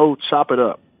Monday to go chop it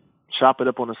up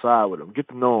on the side with them, get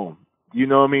to know them. You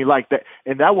know what I mean? Like that,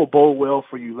 and that will bode well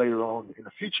for you later on in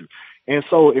the future. And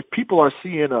so, if people are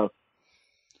seeing a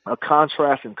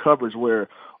contrast in coverage where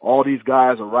all these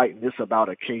guys are writing this about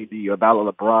a KD, about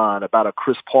a LeBron, about a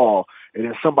Chris Paul, and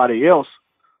then somebody else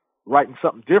writing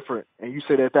something different, and you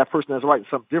say that person that's writing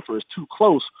something different is too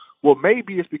close, well,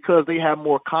 maybe it's because they have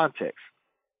more context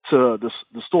to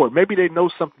the story. Maybe they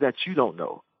know something that you don't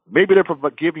know. Maybe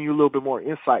they're giving you a little bit more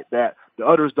insight that the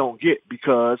others don't get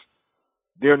because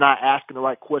they're not asking the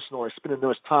right question or spending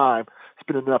enough time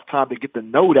to get to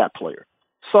know that player.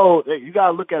 So you got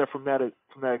to look at it from that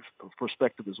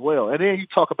perspective as well. And then you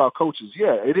talk about coaches.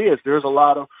 Yeah, it is. There's a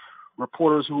lot of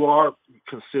reporters who are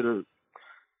considered,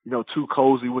 too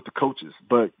cozy with the coaches,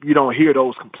 but you don't hear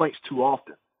those complaints too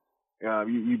often.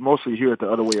 You mostly hear it the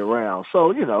other way around.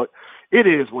 So, it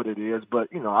is what it is. But,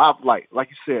 I've like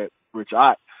you said, Rich,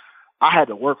 I had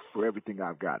to work for everything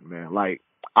I've gotten, man. Like,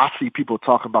 I see people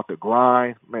talking about the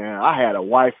grind. Man, I had a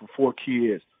wife and 4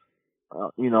 kids.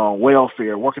 On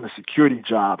welfare, working a security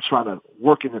job, trying to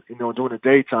work during the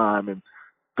daytime and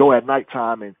go at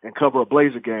nighttime and cover a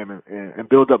Blazer game and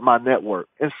build up my network.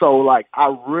 And so, like,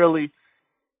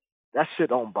 that shit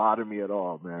don't bother me at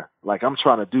all, man. Like, I'm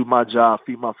trying to do my job,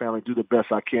 feed my family, do the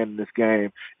best I can in this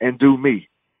game, and do me.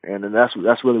 And that's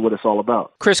really what it's all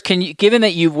about. Chris, given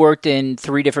that you've worked in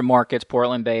 3 different markets,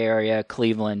 Portland, Bay Area,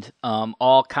 Cleveland,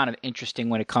 all kind of interesting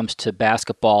when it comes to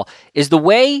basketball, is the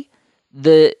way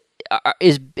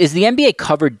is the NBA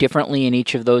covered differently in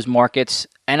each of those markets?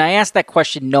 And I ask that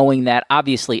question knowing that,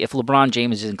 obviously, if LeBron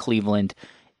James is in Cleveland,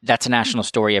 that's a national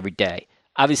story every day.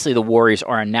 Obviously, the Warriors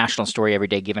are a national story every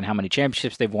day, given how many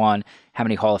championships they've won, how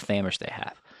many Hall of Famers they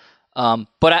have.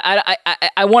 But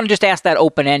I want to just ask that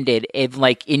open-ended. If,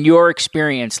 like, in your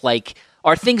experience, like,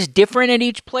 are things different at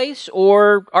each place,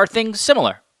 or are things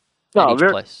similar at each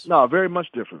place? No, very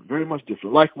much different. Very much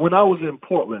different. Like, when I was in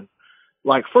Portland,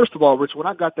 like, first of all, Rich, when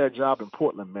I got that job in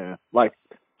Portland, man, like,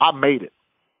 I made it.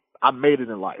 I made it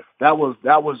in life. That's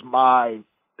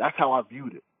how I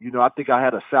viewed it. I think I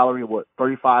had a salary of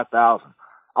 $35,000.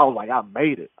 I was like, I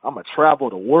made it. I'm gonna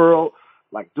travel the world,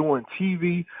 like doing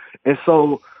TV. And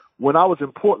so when I was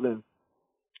in Portland,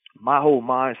 my whole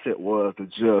mindset was to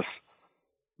just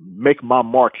make my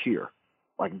mark here,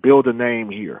 like build a name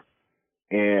here,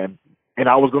 and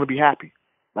I was going to be happy.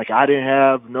 Like I didn't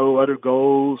have no other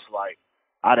goals. Like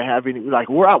I didn't have any. Like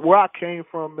where I came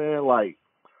from, man. Like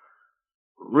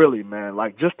really, man.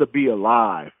 Like just to be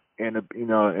alive and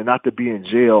and not to be in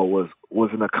jail was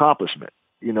an accomplishment.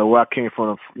 Where I came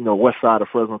from, west side of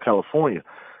Fresno, California.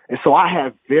 And so I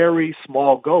had very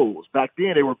small goals. Back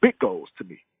then, they were big goals to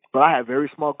me. But I had very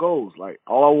small goals. Like,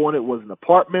 all I wanted was an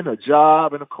apartment, a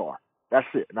job, and a car. That's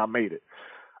it, and I made it.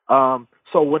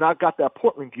 So when I got that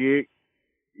Portland gig,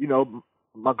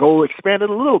 my goal expanded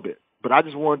a little bit. But I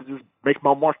just wanted to just make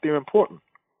my mark there in Portland.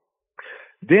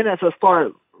 Then as I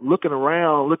started looking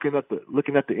around, looking at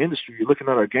the industry, looking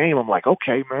at our game, I'm like,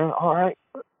 okay, man, all right.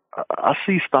 I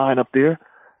see Stein up there.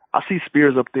 I see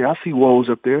Spears up there. I see Woes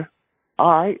up there. All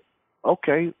right,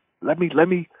 okay. Let me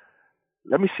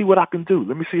see what I can do.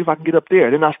 Let me see if I can get up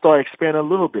there. Then I started expanding a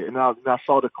little bit, and I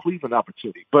saw the Cleveland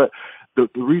opportunity. But the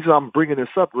reason I'm bringing this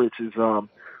up, Rich, is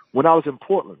when I was in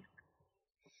Portland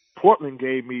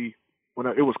gave me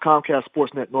it was Comcast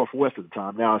Sportsnet Northwest at the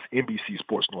time. Now it's NBC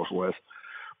Sports Northwest.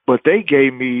 But they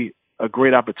gave me a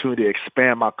great opportunity to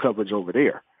expand my coverage over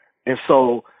there. And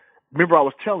so, remember I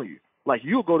was telling you, like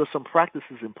you'll go to some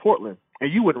practices in Portland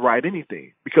and you wouldn't write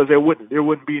anything because there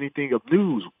wouldn't be anything of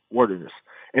newsworthiness.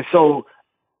 And so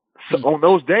on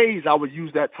those days, I would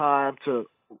use that time to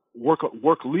work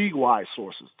league-wide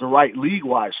sources, to write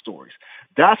league-wide stories.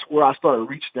 That's where I started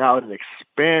reaching out and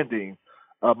expanding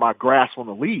my grasp on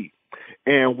the league,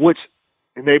 and which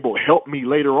helped me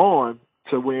later on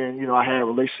to when, I had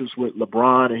relationships with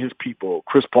LeBron and his people,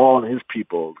 Chris Paul and his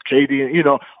people, KD, and,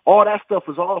 all that stuff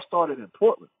was all started in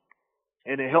Portland.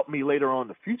 And it helped me later on in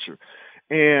the future.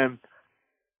 And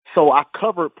so I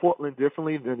covered Portland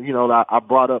differently than, I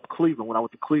brought up Cleveland. When I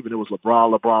went to Cleveland, it was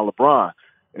LeBron.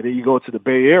 And then you go to the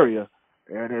Bay Area,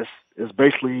 and it's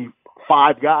basically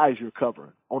 5 guys you're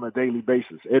covering on a daily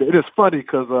basis. It is funny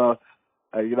because,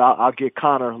 I'll get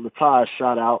Connor Lataj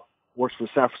shout out, works for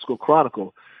San Francisco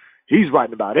Chronicle. He's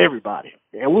writing about everybody.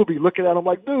 And we'll be looking at him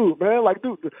like, dude,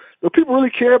 do people really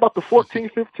care about the 14,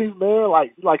 15, man?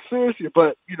 Like seriously.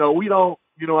 But, we don't,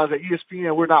 as an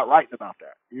ESPN, we're not writing about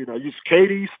that. It's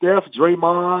KD, Steph,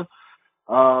 Draymond,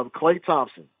 Klay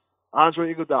Thompson,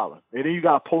 Andre Iguodala. And then you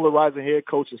got a polarizing head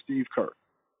coach in Steve Kerr.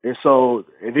 And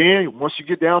then once you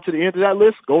get down to the end of that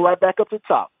list, go right back up to the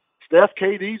top. Steph,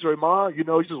 KD, Draymond, you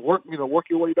just work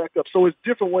your way back up. So it's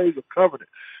different ways of covering it.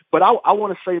 But I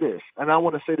want to say this, and I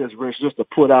want to say this, Rich, just to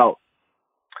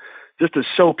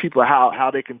show people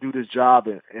how they can do this job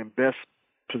and best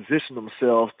position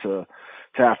themselves to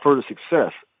have further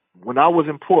success. When I was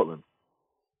in Portland,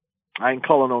 I ain't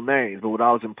calling no names, but when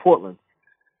I was in Portland,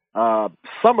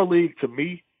 Summer League to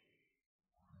me,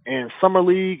 and Summer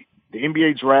League, the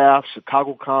NBA Draft,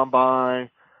 Chicago Combine,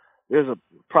 there's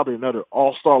probably another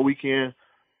All-Star Weekend.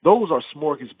 Those are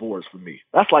smorgasbords for me.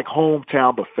 That's like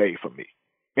hometown buffet for me.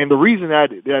 And the reason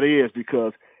that is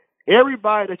because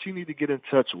everybody that you need to get in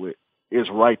touch with is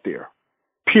right there,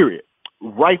 period,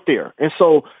 right there. And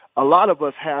so a lot of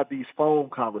us have these phone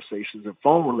conversations and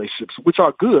phone relationships, which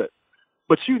are good.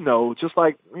 But just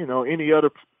like, any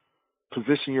other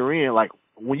position you're in, like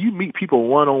when you meet people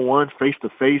one-on-one,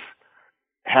 face-to-face,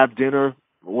 have dinner,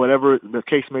 whatever the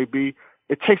case may be,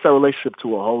 it takes that relationship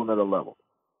to a whole nother level.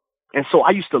 And so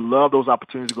I used to love those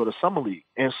opportunities to go to Summer League.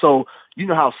 And so you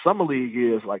know how Summer League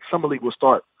is, like Summer League will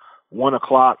start 1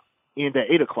 o'clock, end at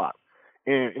 8 o'clock.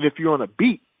 And if you're on a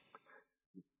beat,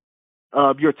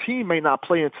 your team may not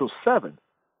play until 7.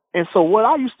 And so what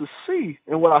I used to see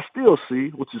and what I still see,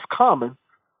 which is common,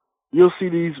 you'll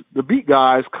see the beat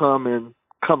guys come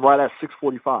right at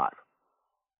 6:45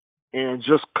 and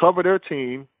just cover their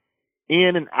team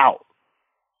in and out.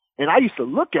 And I used to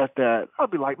look at that.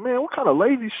 I'd be like, man, what kind of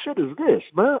lazy shit is this,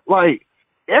 man? Like,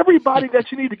 everybody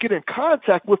that you need to get in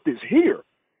contact with is here.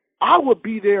 I would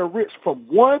be there, Rich, from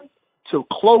 1 to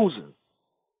closing,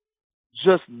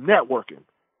 just networking,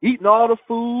 eating all the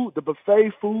food, the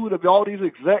buffet food of all these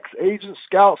execs, agents,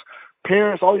 scouts,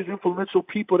 parents, all these influential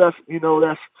people that's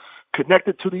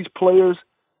connected to these players.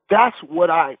 That's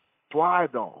what I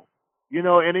thrived on,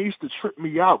 and it used to trip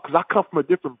me out because I come from a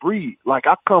different breed. Like,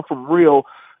 I come from real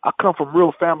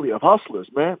family of hustlers,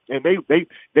 man. And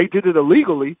they did it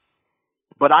illegally,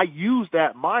 but I use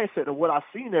that mindset of what I've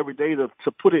seen every day to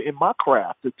put it in my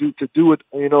craft, to do it,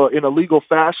 in a legal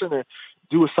fashion and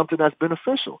do it something that's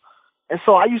beneficial. And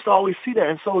so I used to always see that.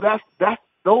 And so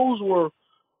those were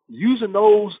using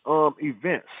those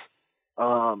events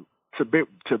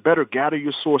to better gather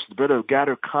your sources, to better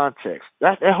gather context.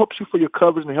 That helps you for your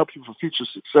coverage and helps you for future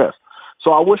success.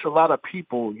 So I wish a lot of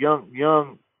people,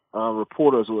 young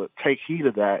reporters would take heed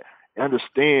of that and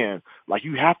understand, like,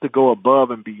 you have to go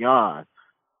above and beyond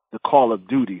the call of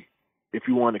duty if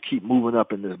you want to keep moving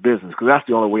up in this business, because that's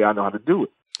the only way I know how to do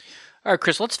it. All right,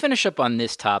 Chris, let's finish up on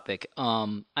this topic.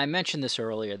 I mentioned this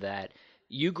earlier that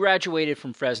you graduated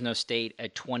from Fresno State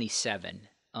at 27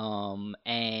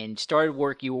 and started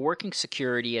work. You were working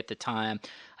security at the time.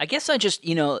 I guess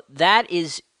that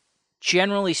is,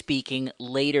 generally speaking,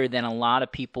 later than a lot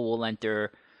of people will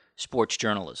enter sports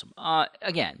journalism.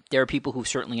 Again, there are people who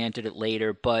certainly entered it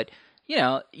later, but,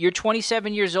 you're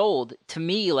 27 years old. To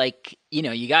me,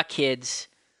 you got kids.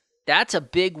 That's a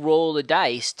big roll of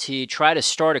dice to try to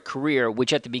start a career,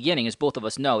 which at the beginning, as both of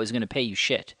us know, is going to pay you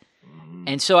shit. Mm-hmm.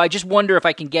 And so I just wonder if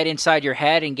I can get inside your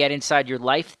head and get inside your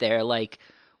life there. Like,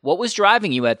 what was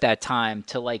driving you at that time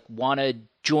to want to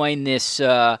join this,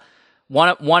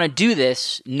 want to do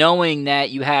this, knowing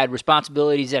that you had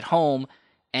responsibilities at home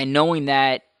and knowing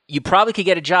that you probably could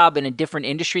get a job in a different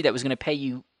industry that was going to pay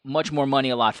you much more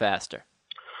money a lot faster?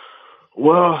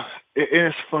 Well,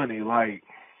 it's funny,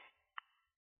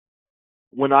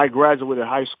 when I graduated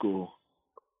high school,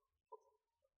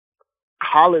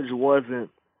 I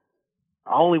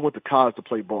only went to college to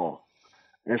play ball.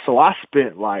 And so I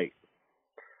spent 5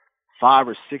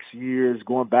 or 6 years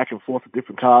going back and forth to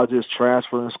different colleges,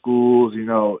 transferring schools,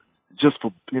 just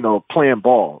for, playing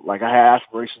ball. I had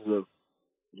aspirations of,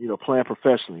 playing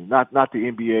professionally, not the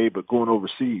NBA, but going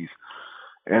overseas.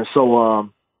 And so,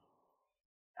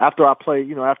 after I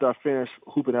finished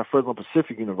hooping at Fresno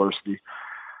Pacific University,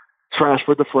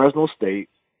 transferred to Fresno State,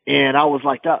 and I was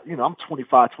like that. I'm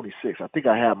 25, 26. I think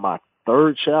I had my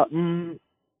third child. I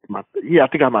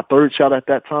think I had my third child at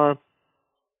that time.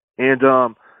 And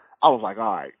I was like,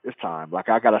 all right, it's time. I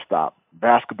got to stop.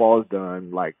 Basketball is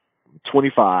done.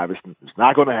 25, it's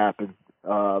not going to happen.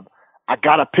 I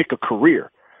got to pick a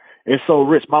career. And so,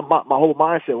 Rich, my whole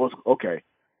mindset was, okay,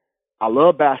 I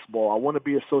love basketball. I want to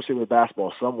be associated with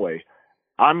basketball some way.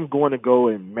 I'm going to go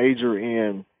and major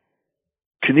in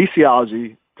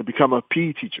kinesiology to become a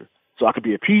PE teacher. So I could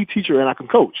be a PE teacher and I can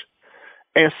coach.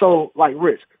 And so,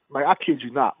 Rich, I kid you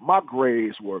not, my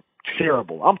grades were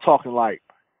terrible. I'm talking my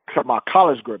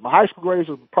college grade. My high school grades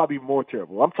were probably more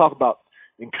terrible. I'm talking about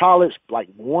in college,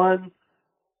 1.5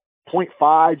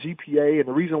 GPA. And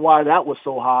the reason why that was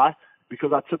so high,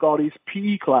 because I took all these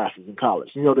PE classes in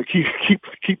college, to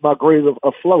keep my grades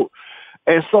afloat.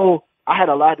 And so I had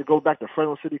allowed to go back to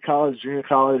Fresno City College, junior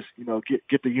college,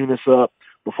 get the units up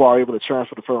before I was able to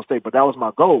transfer to Fresno State. But that was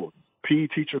my goal, PE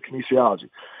teacher, kinesiology.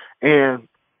 And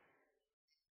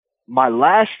my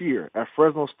last year at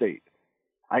Fresno State,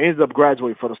 I ended up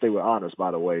graduating Fresno State with honors,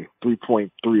 by the way,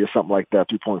 3.3 or something like that,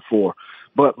 3.4.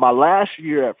 But my last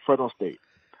year at Fresno State,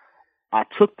 I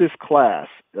took this class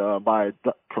by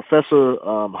Professor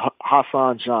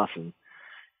Hassan Johnson.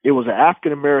 It was an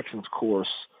African Americans course,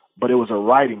 but it was a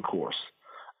writing course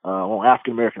on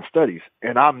African American studies.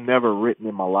 And I've never written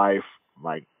in my life,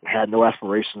 had no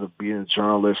aspirations of being a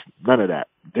journalist, none of that.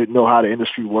 Didn't know how the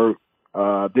industry worked,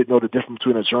 didn't know the difference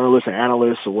between a journalist and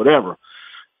analyst or whatever.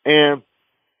 And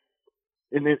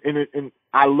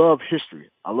I love history.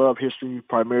 I love history,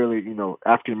 primarily,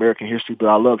 African American history, but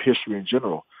I love history in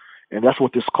general. And that's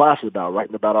what this class is about,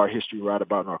 writing about our history, writing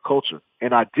about our culture.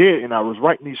 And I did, and I was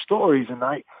writing these stories, and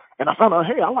I found out,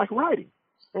 hey, I like writing.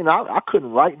 And I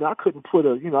couldn't write, and I couldn't put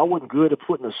I wasn't good at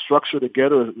putting a structure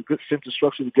together, a good sentence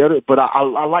structure together, but I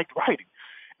liked writing.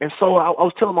 And so I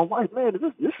was telling my wife, man,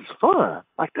 this is fun.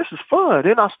 This is fun.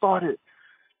 Then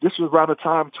this was around the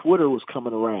time Twitter was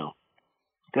coming around.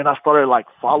 Then I started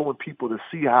following people to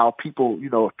see how people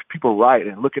write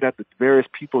and looking at the various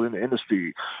people in the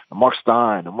industry, the Mark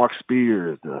Stein, the Mark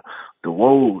Spears, the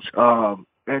Woj,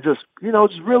 and just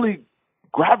really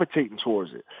gravitating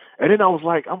towards it. And then I was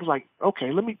like,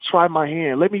 okay, let me try my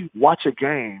hand. Let me watch a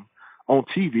game on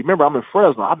TV. Remember, I'm in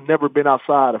Fresno. I've never been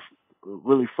outside of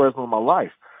really Fresno in my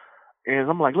life.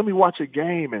 And I'm like, let me watch a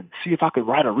game and see if I could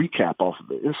write a recap off of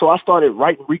it. And so I started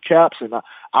writing recaps, and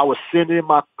I was sending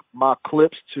my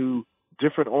clips to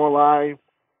different online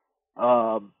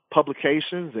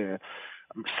publications. And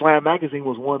Slam Magazine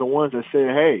was one of the ones that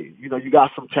said, hey, you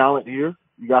got some talent here.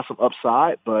 You got some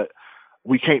upside, but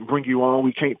we can't bring you on.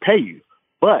 We can't pay you.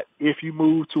 But if you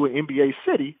move to an NBA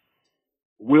city,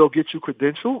 we'll get you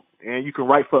credentialed, and you can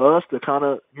write for us to kind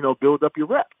of, build up your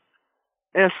rep.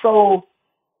 And so,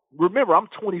 remember, I'm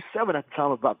 27 at the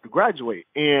time, about to graduate,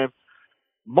 and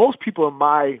most people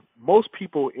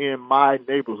in my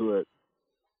neighborhood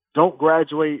don't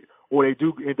graduate, or they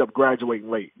do end up graduating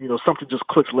late. Something just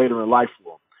clicks later in life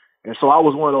for them. And so I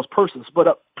was one of those persons,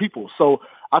 people. So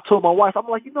I told my wife, I'm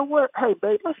like, you know what? Hey,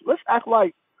 babe, let's act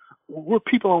like we're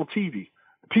people on TV.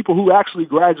 people who actually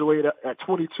graduate at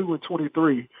 22 and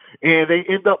 23, and they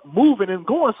end up moving and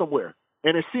going somewhere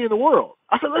and they're seeing the world.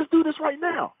 I said, let's do this right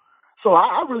now. So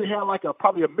I really had like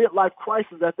probably a midlife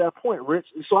crisis at that point, Rich.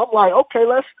 And so I'm like, okay,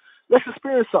 let's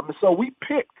experience something. So we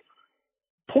picked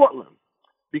Portland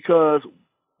because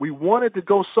we wanted to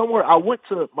go somewhere. I went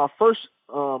to my first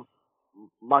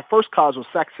college was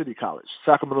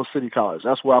Sacramento City College.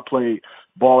 That's where I played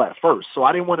ball at first. So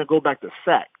I didn't want to go back to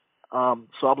Sac.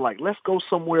 So I'm like, let's go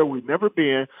somewhere we've never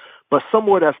been, but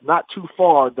somewhere that's not too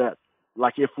far that,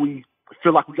 like, if we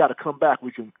feel like we got to come back,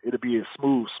 it'll be a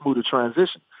smoother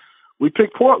transition. We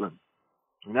picked Portland,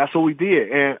 and that's what we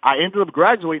did. And I ended up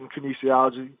graduating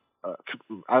kinesiology.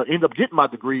 I ended up getting my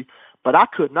degree, but I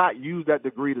could not use that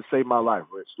degree to save my life,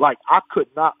 Rich. Like, I could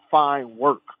not find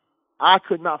work. I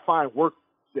could not find work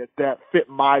that fit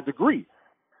my degree.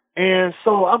 And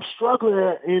so I'm struggling.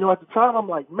 At the time, I'm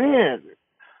like, man,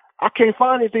 I can't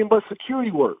find anything but security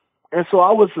work. And so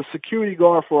I was a security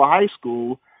guard for a high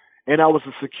school, and I was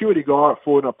a security guard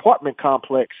for an apartment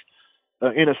complex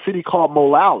in a city called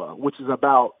Molalla, which is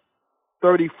about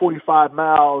 30, 45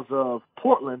 miles of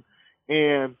Portland.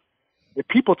 And if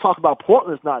people talk about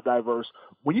Portland's not diverse,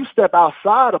 when you step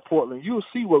outside of Portland, you'll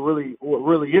see what really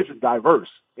isn't diverse.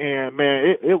 And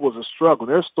man, it was a struggle.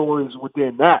 There's stories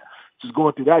within that, just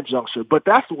going through that juncture. But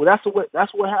that's what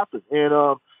happened. And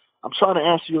I'm trying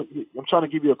to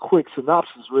give you a quick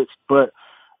synopsis, Rich. But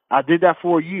I did that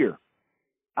for a year.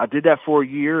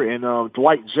 And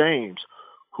Dwight James,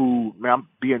 who, man, I'm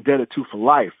being indebted to for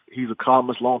life. He's a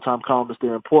columnist, longtime columnist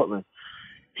there in Portland.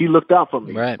 He looked out for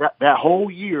me. Right. That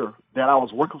whole year that I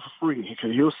was working for free,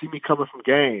 he'll see me coming from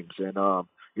games. And,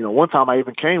 one time I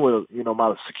even came with,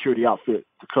 my security outfit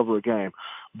to cover a game.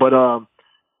 But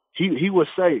he would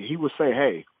say,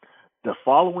 hey, the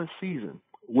following season,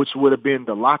 which would have been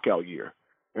the lockout year,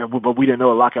 but we didn't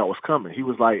know a lockout was coming. He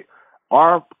was like,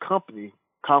 our company,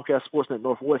 Comcast Sportsnet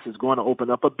Northwest, is going to open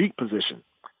up a beat position.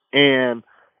 And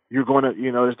you're going to,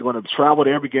 it's going to travel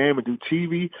to every game and do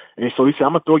TV. And so he said,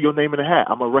 I'm going to throw your name in the hat.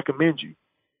 I'm going to recommend you.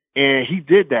 And he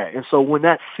did that. And so when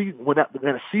that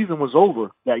season was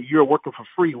over, that year working for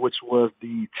free, which was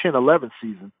the 10-11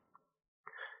 season,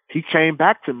 he came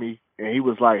back to me and he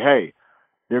was like, hey,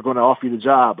 they're going to offer you the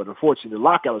job, but unfortunately the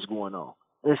lockout is going on.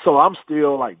 And so I'm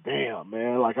still like, damn,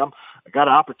 man, like I got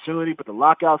an opportunity, but the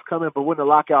lockout's coming. But when the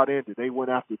lockout ended, they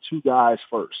went after two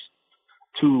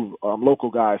local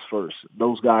guys first.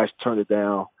 Those guys turned it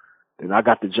down, and I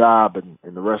got the job, and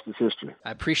the rest is history.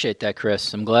 I appreciate that,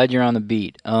 Chris. I'm glad you're on the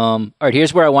beat. All right,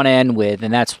 here's where I want to end with,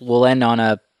 and we'll end on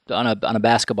a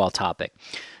basketball topic.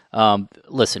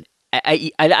 Listen,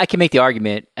 I can make the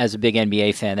argument as a big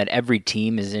NBA fan that every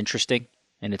team is interesting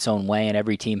in its own way, and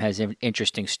every team has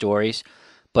interesting stories.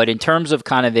 But in terms of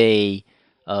kind of an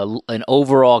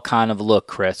overall kind of look,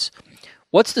 Chris,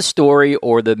 what's the story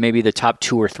or maybe the top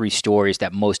 2 or 3 stories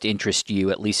that most interest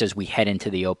you, at least as we head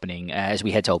to opening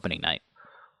night?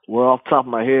 Well, off the top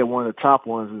of my head, one of the top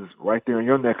ones is right there in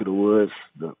your neck of the woods,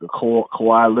 the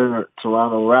Kawhi Leonard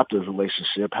Toronto Raptors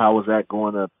relationship. How is that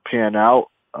going to pan out?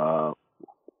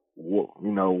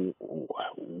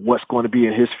 What's going to be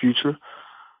in his future?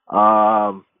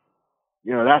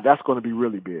 That's going to be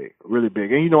really big, really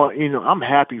big. And I'm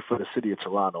happy for the city of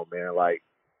Toronto, man. Like,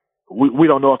 we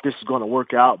don't know if this is going to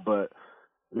work out, but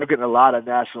they're getting a lot of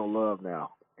national love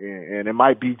now, and it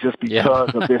might be just because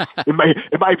of this.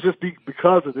 It might just be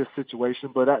because of this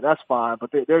situation, but that's fine.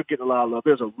 But they're getting a lot of love.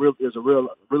 There's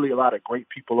really a lot of great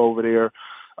people over there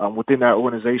within that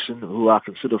organization who I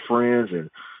consider friends,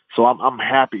 and so I'm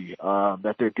happy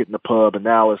that they're getting the pub. And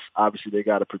now it's obviously they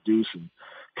got to produce and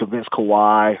convince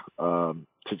Kawhi to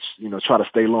try to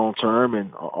stay long term,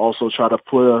 and also try to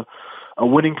put a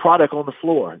winning product on the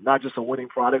floor. Not just a winning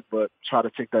product, but try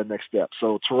to take that next step.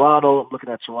 So Toronto, I'm looking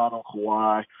at Toronto,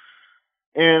 Kawhi.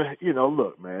 And,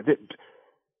 look, man,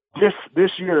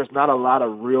 this year there's not a lot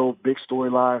of real big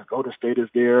storylines. Golden State is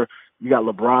there. You got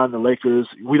LeBron, the Lakers.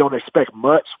 We don't expect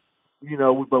much,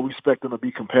 but we expect them to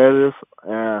be competitive.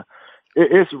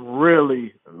 It's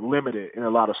really limited in a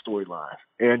lot of storylines.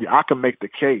 And I can make the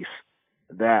case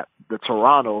that the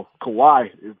Toronto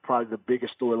Kawhi is probably the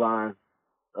biggest storyline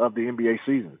of the NBA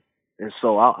season. And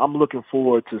so I'm looking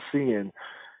forward to seeing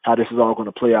how this is all going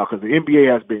to play out, because the NBA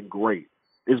has been great.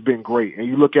 It's been great. And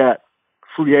you look at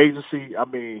free agency, I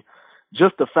mean,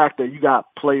 just the fact that you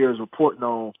got players reporting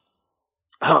on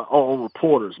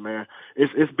reporters, man,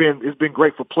 it's been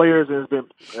great for players, and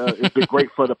it's been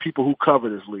great for the people who cover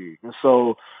this league. And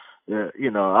so,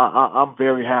 I'm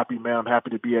very happy, man. I'm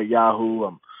happy to be at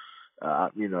Yahoo.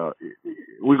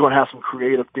 we're going to have some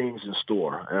creative things in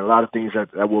store and a lot of things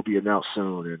that will be announced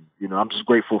soon. And, I'm just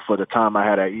grateful for the time I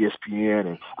had at ESPN.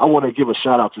 And I want to give a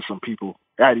shout out to some people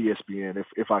at ESPN,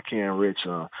 if I can, Rich.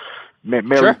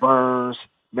 Mary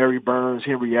Burns,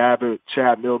 Henry Abbott,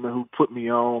 Chad Millman, who put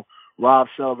me on, Rob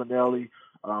Salvinelli,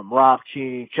 Rob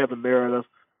King, Kevin Meredith,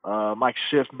 Mike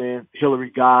Schiffman, Hillary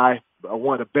Guy,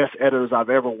 one of the best editors I've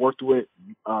ever worked with,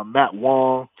 Matt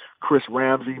Wong, Chris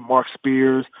Ramsey, Mark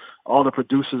Spears, all the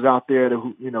producers out there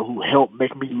who helped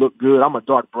make me look good. I'm a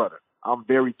dark brother. I'm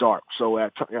very dark. So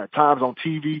at times on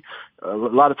TV, a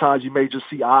lot of times you may just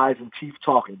see eyes and teeth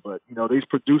talking, but these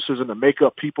producers and the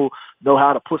makeup people know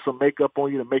how to put some makeup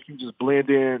on you to make you just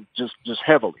blend in just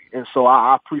heavily. And so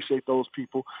I appreciate those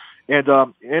people. And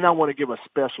I want to give a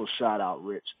special shout out,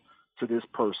 Rich, to this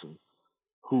person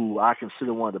who I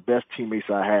consider one of the best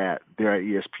teammates I had there at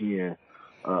ESPN,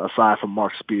 aside from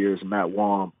Mark Spears and Matt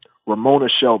Wong, Ramona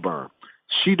Shelburne.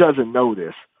 She doesn't know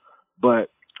this,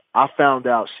 but I found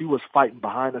out she was fighting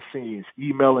behind the scenes,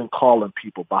 emailing, calling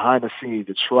people behind the scenes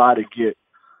to try to get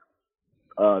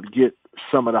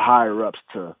some of the higher ups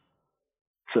to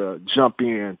jump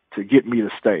in to get me to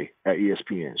stay at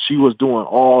ESPN. She was doing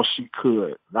all she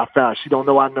could. And I found she don't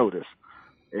know I know this.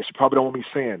 And she probably don't want me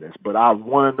saying this, but I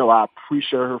want to know, I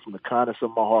appreciate her from the kindness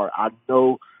of my heart. I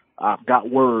know I've got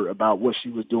word about what she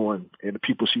was doing and the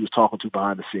people she was talking to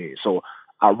behind the scenes. So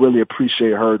I really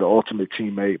appreciate her, the ultimate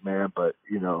teammate, man. But,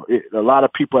 a lot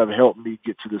of people have helped me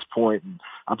get to this point, and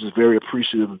I'm just very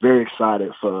appreciative and very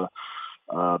excited for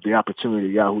the opportunity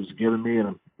Yahoo's given me, and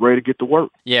I'm ready to get to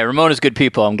work. Yeah, Ramona's good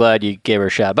people. I'm glad you gave her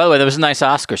a shot. By the way, that was a nice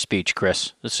Oscar speech,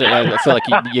 Chris. I feel like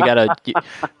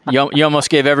you almost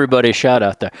gave everybody a shout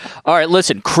out there. All right,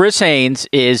 listen, Chris Haynes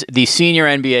is the senior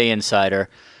NBA insider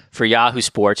for Yahoo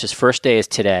Sports. His first day is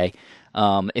today.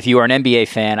 If you are an NBA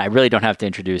fan, I really don't have to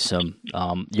introduce him.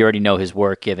 You already know his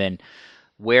work, given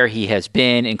where he has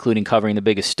been, including covering the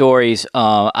biggest stories.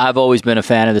 I've always been a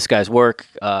fan of this guy's work.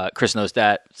 Chris knows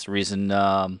that. It's the reason,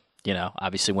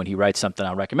 obviously when he writes something,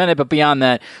 I'll recommend it. But beyond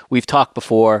that, we've talked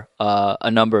before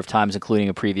a number of times, including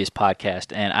a previous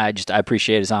podcast. And I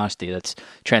appreciate his honesty. That's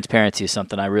transparency is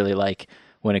something I really like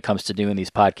when it comes to doing these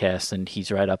podcasts, and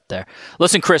he's right up there.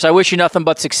 Listen, Chris, I wish you nothing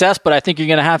but success, but I think you're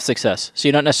going to have success. So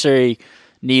you don't necessarily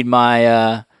need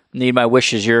my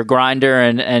wishes. You're a grinder,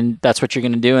 and that's what you're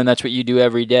going to do, and that's what you do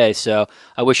every day. So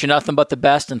I wish you nothing but the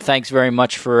best, and thanks very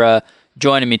much for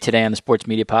joining me today on the Sports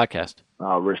Media Podcast.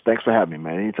 Rich, thanks for having me,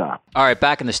 man. Anytime. All right,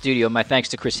 back in the studio. My thanks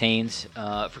to Chris Haynes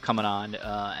for coming on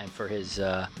and for his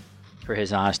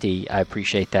honesty. I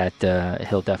appreciate that.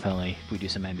 He'll definitely, if we do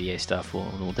some NBA stuff,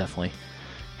 we'll definitely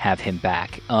have him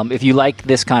back. If you like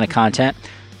this kind of content,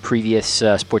 previous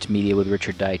Sports Media with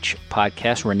Richard Deitsch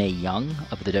podcast, Renee Young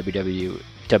of the WWE,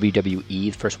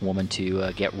 the first woman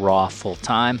to get Raw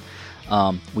full-time.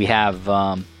 We have,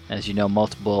 as you know,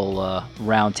 multiple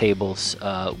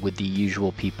roundtables with the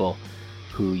usual people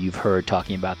who you've heard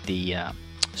talking about the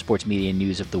sports media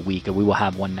news of the week. We will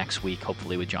have one next week,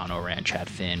 hopefully with John Oran, Chad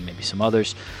Finn, maybe some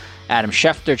others. Adam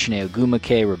Schefter, Chineo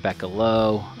Gumake, Rebecca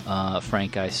Lowe,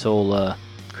 Frank Isola,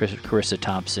 Carissa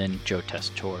Thompson, Joe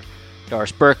Tessitore,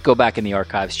 Doris Burke. Go back in the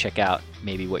archives, check out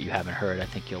maybe what you haven't heard. I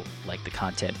think you'll like the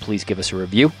content. Please give us a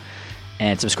review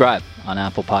and subscribe on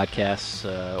Apple Podcasts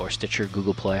or Stitcher,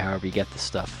 Google Play, however you get this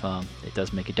stuff. It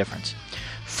does make a difference.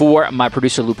 For my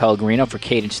producer, Lou Pellegrino, for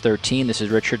Cadence 13, this is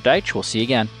Richard Deitsch. We'll see you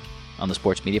again on the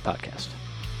Sports Media Podcast.